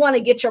 you want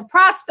to get your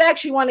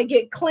prospects, you want to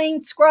get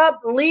clean scrub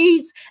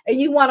leads,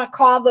 and you want to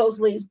call those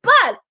leads.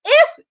 But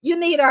if you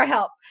need our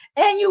help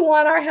and you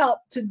want our help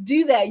to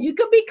do that, you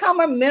can become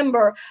a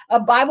member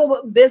of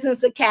Bible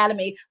Business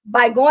Academy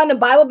by going to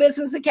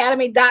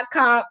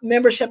BibleBusinessAcademy.com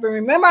membership. And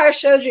remember, I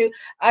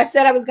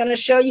said I was going to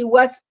show you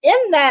what's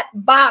in that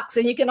box.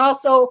 And you can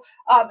also,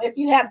 if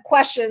you have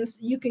questions,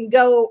 you can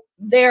go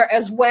there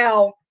as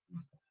well.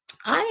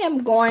 I am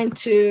going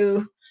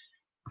to,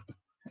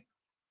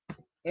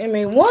 give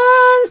me 1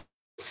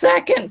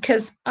 second,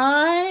 because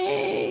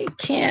I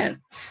can't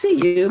see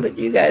you, but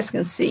you guys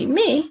can see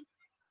me.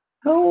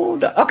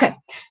 Hold on. Okay,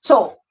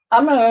 so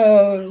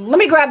let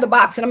me grab the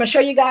box and I'm gonna show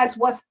you guys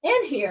what's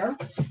in here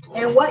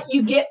and what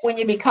you get when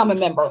you become a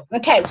member.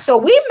 Okay, so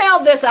we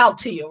mailed this out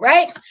to you,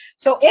 right?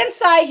 So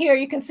inside here,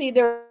 you can see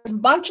there's a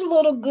bunch of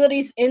little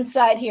goodies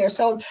inside here.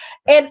 So,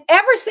 and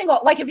every single,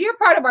 like if you're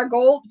part of our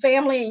Gold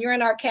family and you're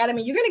in our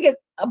academy, you're gonna get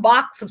a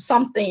box of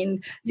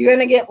something. You're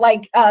going to get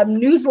like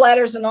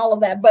newsletters and all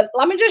of that. But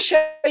let me just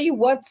show you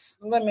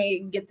let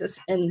me get this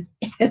in.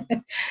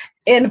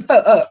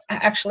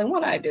 Actually,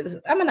 when I do this,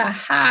 I'm going to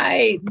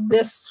hide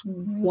this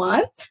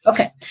one.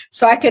 Okay,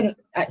 so I can,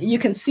 you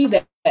can see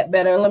that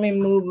better. Let me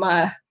move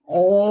my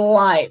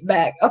light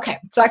back. Okay,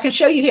 so I can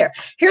show you here.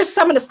 Here's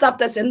some of the stuff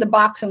that's in the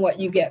box and what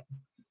you get.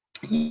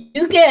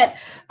 You get,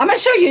 I'm going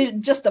to show you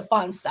just the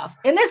fun stuff.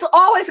 And it's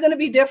always going to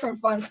be different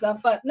fun stuff.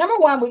 But number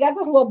one, we got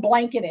this little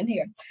blanket in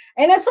here.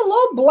 And it's a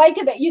little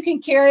blanket that you can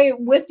carry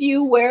with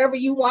you wherever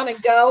you want to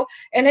go.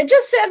 And it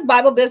just says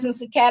Bible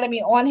Business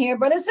Academy on here.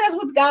 But it says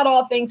with God,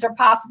 all things are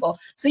possible.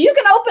 So you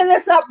can open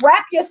this up,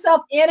 wrap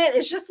yourself in it.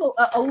 It's just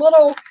a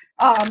little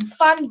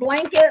fun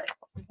blanket.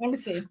 Let me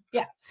see.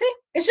 Yeah, see,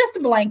 it's just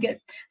a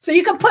blanket. So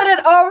you can put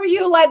it over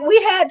you. Like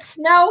we had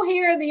snow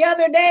here the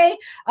other day.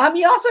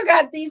 You also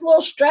got these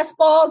little stress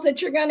balls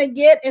that you're going to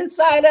get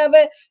inside of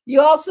it. You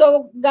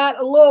also got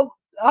a little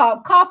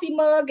coffee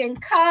mug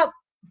and cup.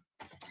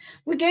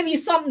 We give you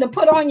something to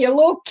put on your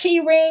little key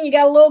ring. You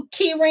got a little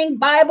key ring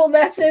Bible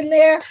that's in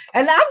there.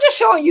 And I'm just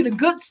showing you the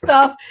good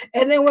stuff,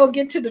 and then we'll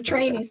get to the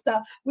training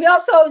stuff. We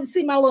also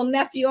see my little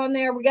nephew on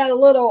there. We got a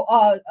little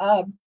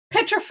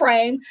picture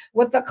frame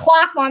with a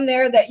clock on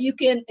there that you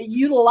can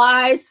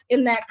utilize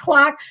in that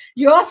clock.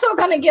 You're also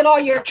going to get all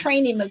your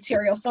training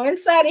material. So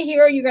inside of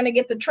here, you're going to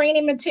get the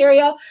training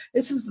material.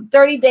 This is the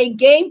 30-day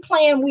game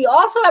plan. We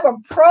also have a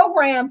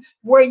program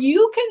where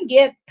you can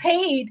get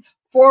paid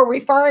for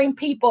referring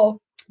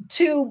people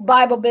to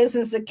Bible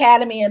Business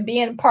Academy and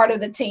being part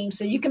of the team.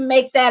 So you can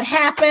make that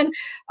happen.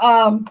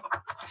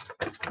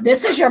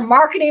 This is your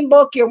marketing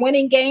book, your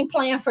winning game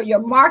plan for your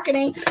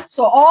marketing.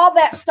 So all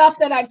that stuff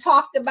that I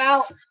talked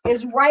about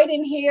is right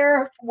in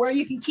here where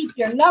you can keep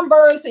your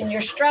numbers and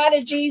your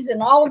strategies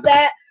and all of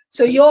that.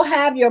 So you'll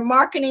have your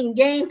marketing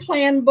game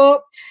plan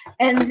book.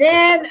 And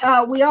then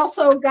we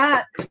also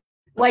got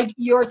like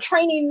your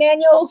training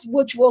manuals,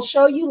 which will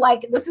show you,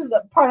 like, this is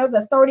a part of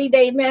the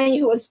 30-day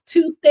manual. It's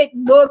 2 thick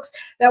books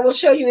that will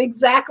show you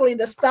exactly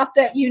the stuff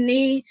that you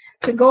need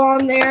to go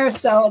on there.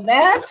 So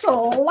that's a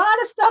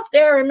lot of stuff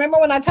there. Remember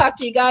when I talked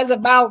to you guys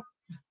about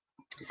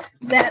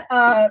that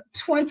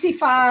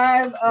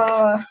 25,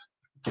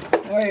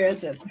 where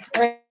is it?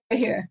 Right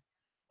here.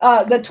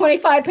 The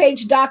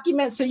 25-page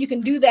document, so you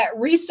can do that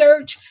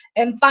research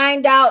and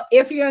find out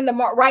if you're in the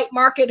right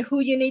market,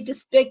 who you need to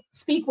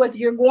speak with.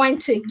 You're going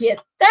to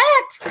get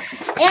that.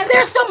 And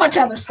there's so much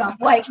other stuff,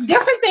 like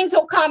different things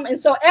will come. And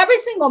so every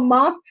single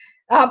month,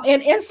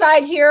 and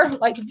inside here,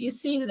 like if you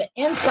see the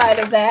inside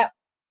of that,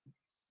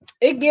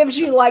 it gives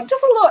you like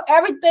just a little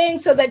everything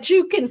so that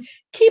you can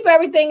keep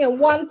everything in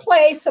one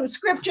place. Some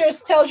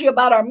scriptures tells you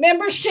about our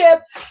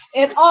membership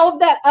and all of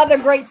that other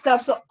great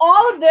stuff. So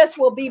all of this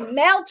will be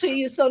mailed to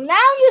you. So now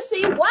you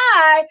see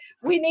why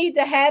we need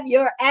to have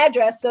your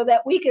address so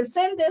that we can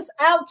send this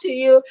out to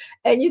you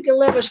and you can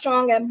live a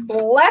strong and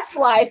blessed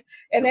life.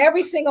 And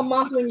every single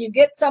month when you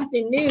get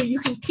something new, you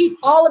can keep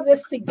all of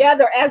this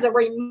together as a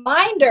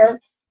reminder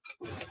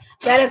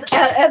that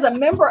as a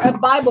member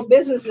of Bible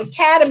Business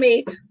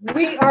Academy,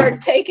 we are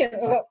taking,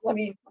 let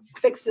me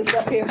fix this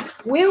up here.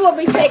 We will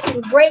be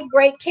taking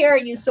great care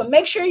of you. So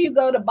make sure you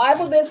go to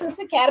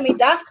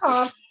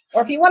BibleBusinessAcademy.com.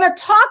 Or if you want to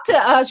talk to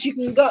us, you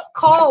can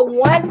call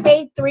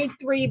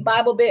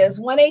 1-833-BIBLE-BIZ,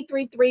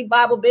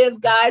 1-833-BIBLE-BIZ,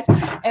 guys,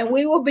 and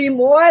we will be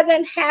more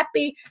than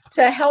happy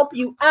to help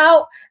you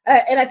out.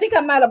 And I think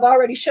I might have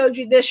already showed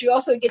you this. You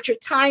also get your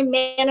time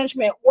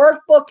management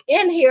workbook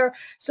in here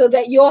so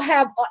that you'll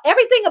have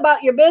everything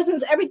about your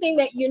business, everything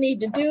that you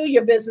need to do,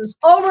 your business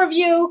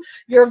overview,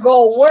 your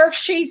goal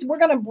worksheets. We're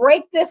going to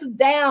break this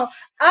down.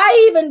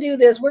 I even do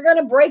this. We're going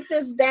to break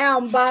this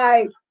down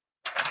by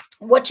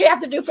what you have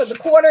to do for the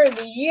quarter,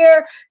 the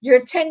year, your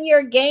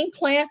 10-year game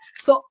plan.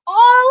 So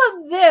all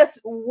of this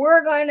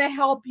we're going to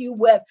help you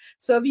with.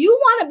 So if you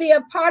want to be a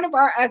part of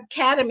our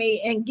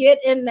academy and get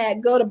in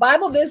that, go to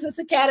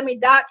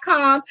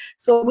BibleBusinessAcademy.com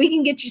so we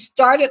can get you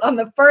started on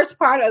the first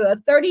part of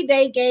the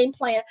 30-day game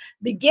plan.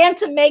 Begin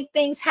to make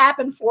things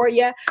happen for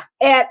you.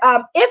 And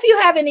if you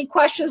have any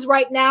questions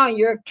right now and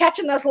you're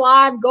catching us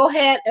live, go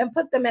ahead and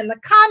put them in the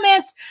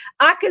comments.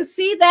 I can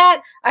see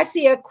that. I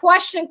see a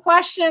question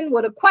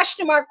with a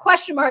question mark.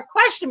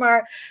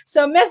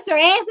 So Mr.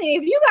 Anthony,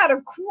 if you got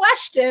a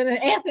question,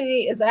 and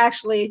Anthony is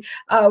actually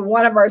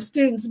one of our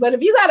students, but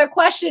if you got a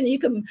question, you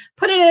can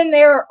put it in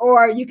there,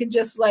 or you can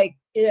just like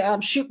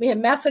shoot me a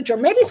message, or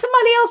maybe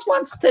somebody else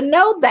wants to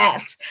know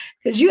that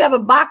because you have a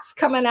box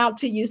coming out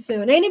to you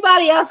soon.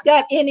 Anybody else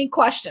got any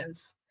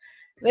questions?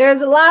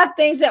 There's a lot of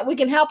things that we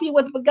can help you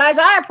with. But guys,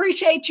 I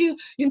appreciate you.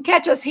 You can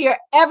catch us here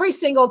every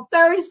single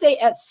Thursday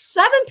at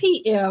 7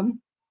 p.m.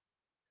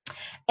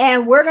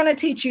 And we're going to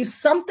teach you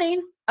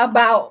something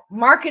about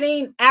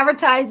marketing,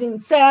 advertising,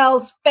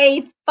 sales,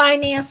 faith,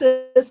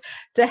 finances,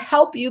 to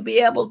help you be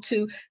able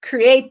to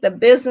create the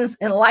business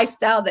and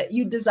lifestyle that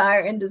you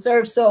desire and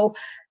deserve. So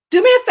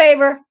do me a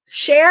favor,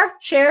 share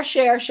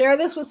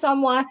this with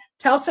someone,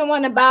 tell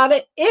someone about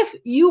it. If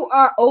you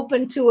are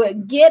open to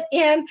it, get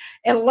in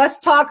and let's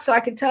talk so I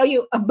can tell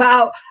you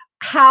about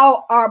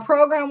how our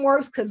program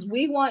works, because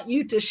we want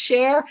you to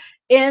share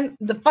in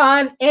the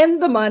fun, in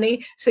the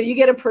money, so you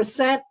get a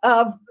percent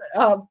of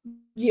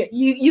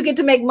you get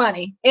to make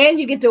money and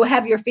you get to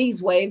have your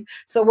fees waived.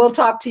 So we'll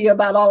talk to you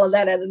about all of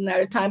that at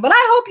another time. But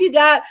I hope you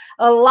got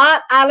a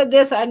lot out of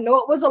this. I know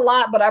it was a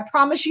lot, but I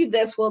promise you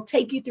this will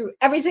take you through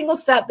every single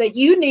step that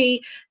you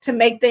need to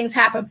make things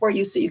happen for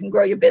you so you can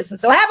grow your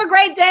business. So have a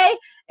great day,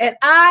 and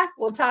I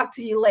will talk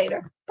to you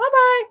later.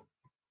 Bye-bye.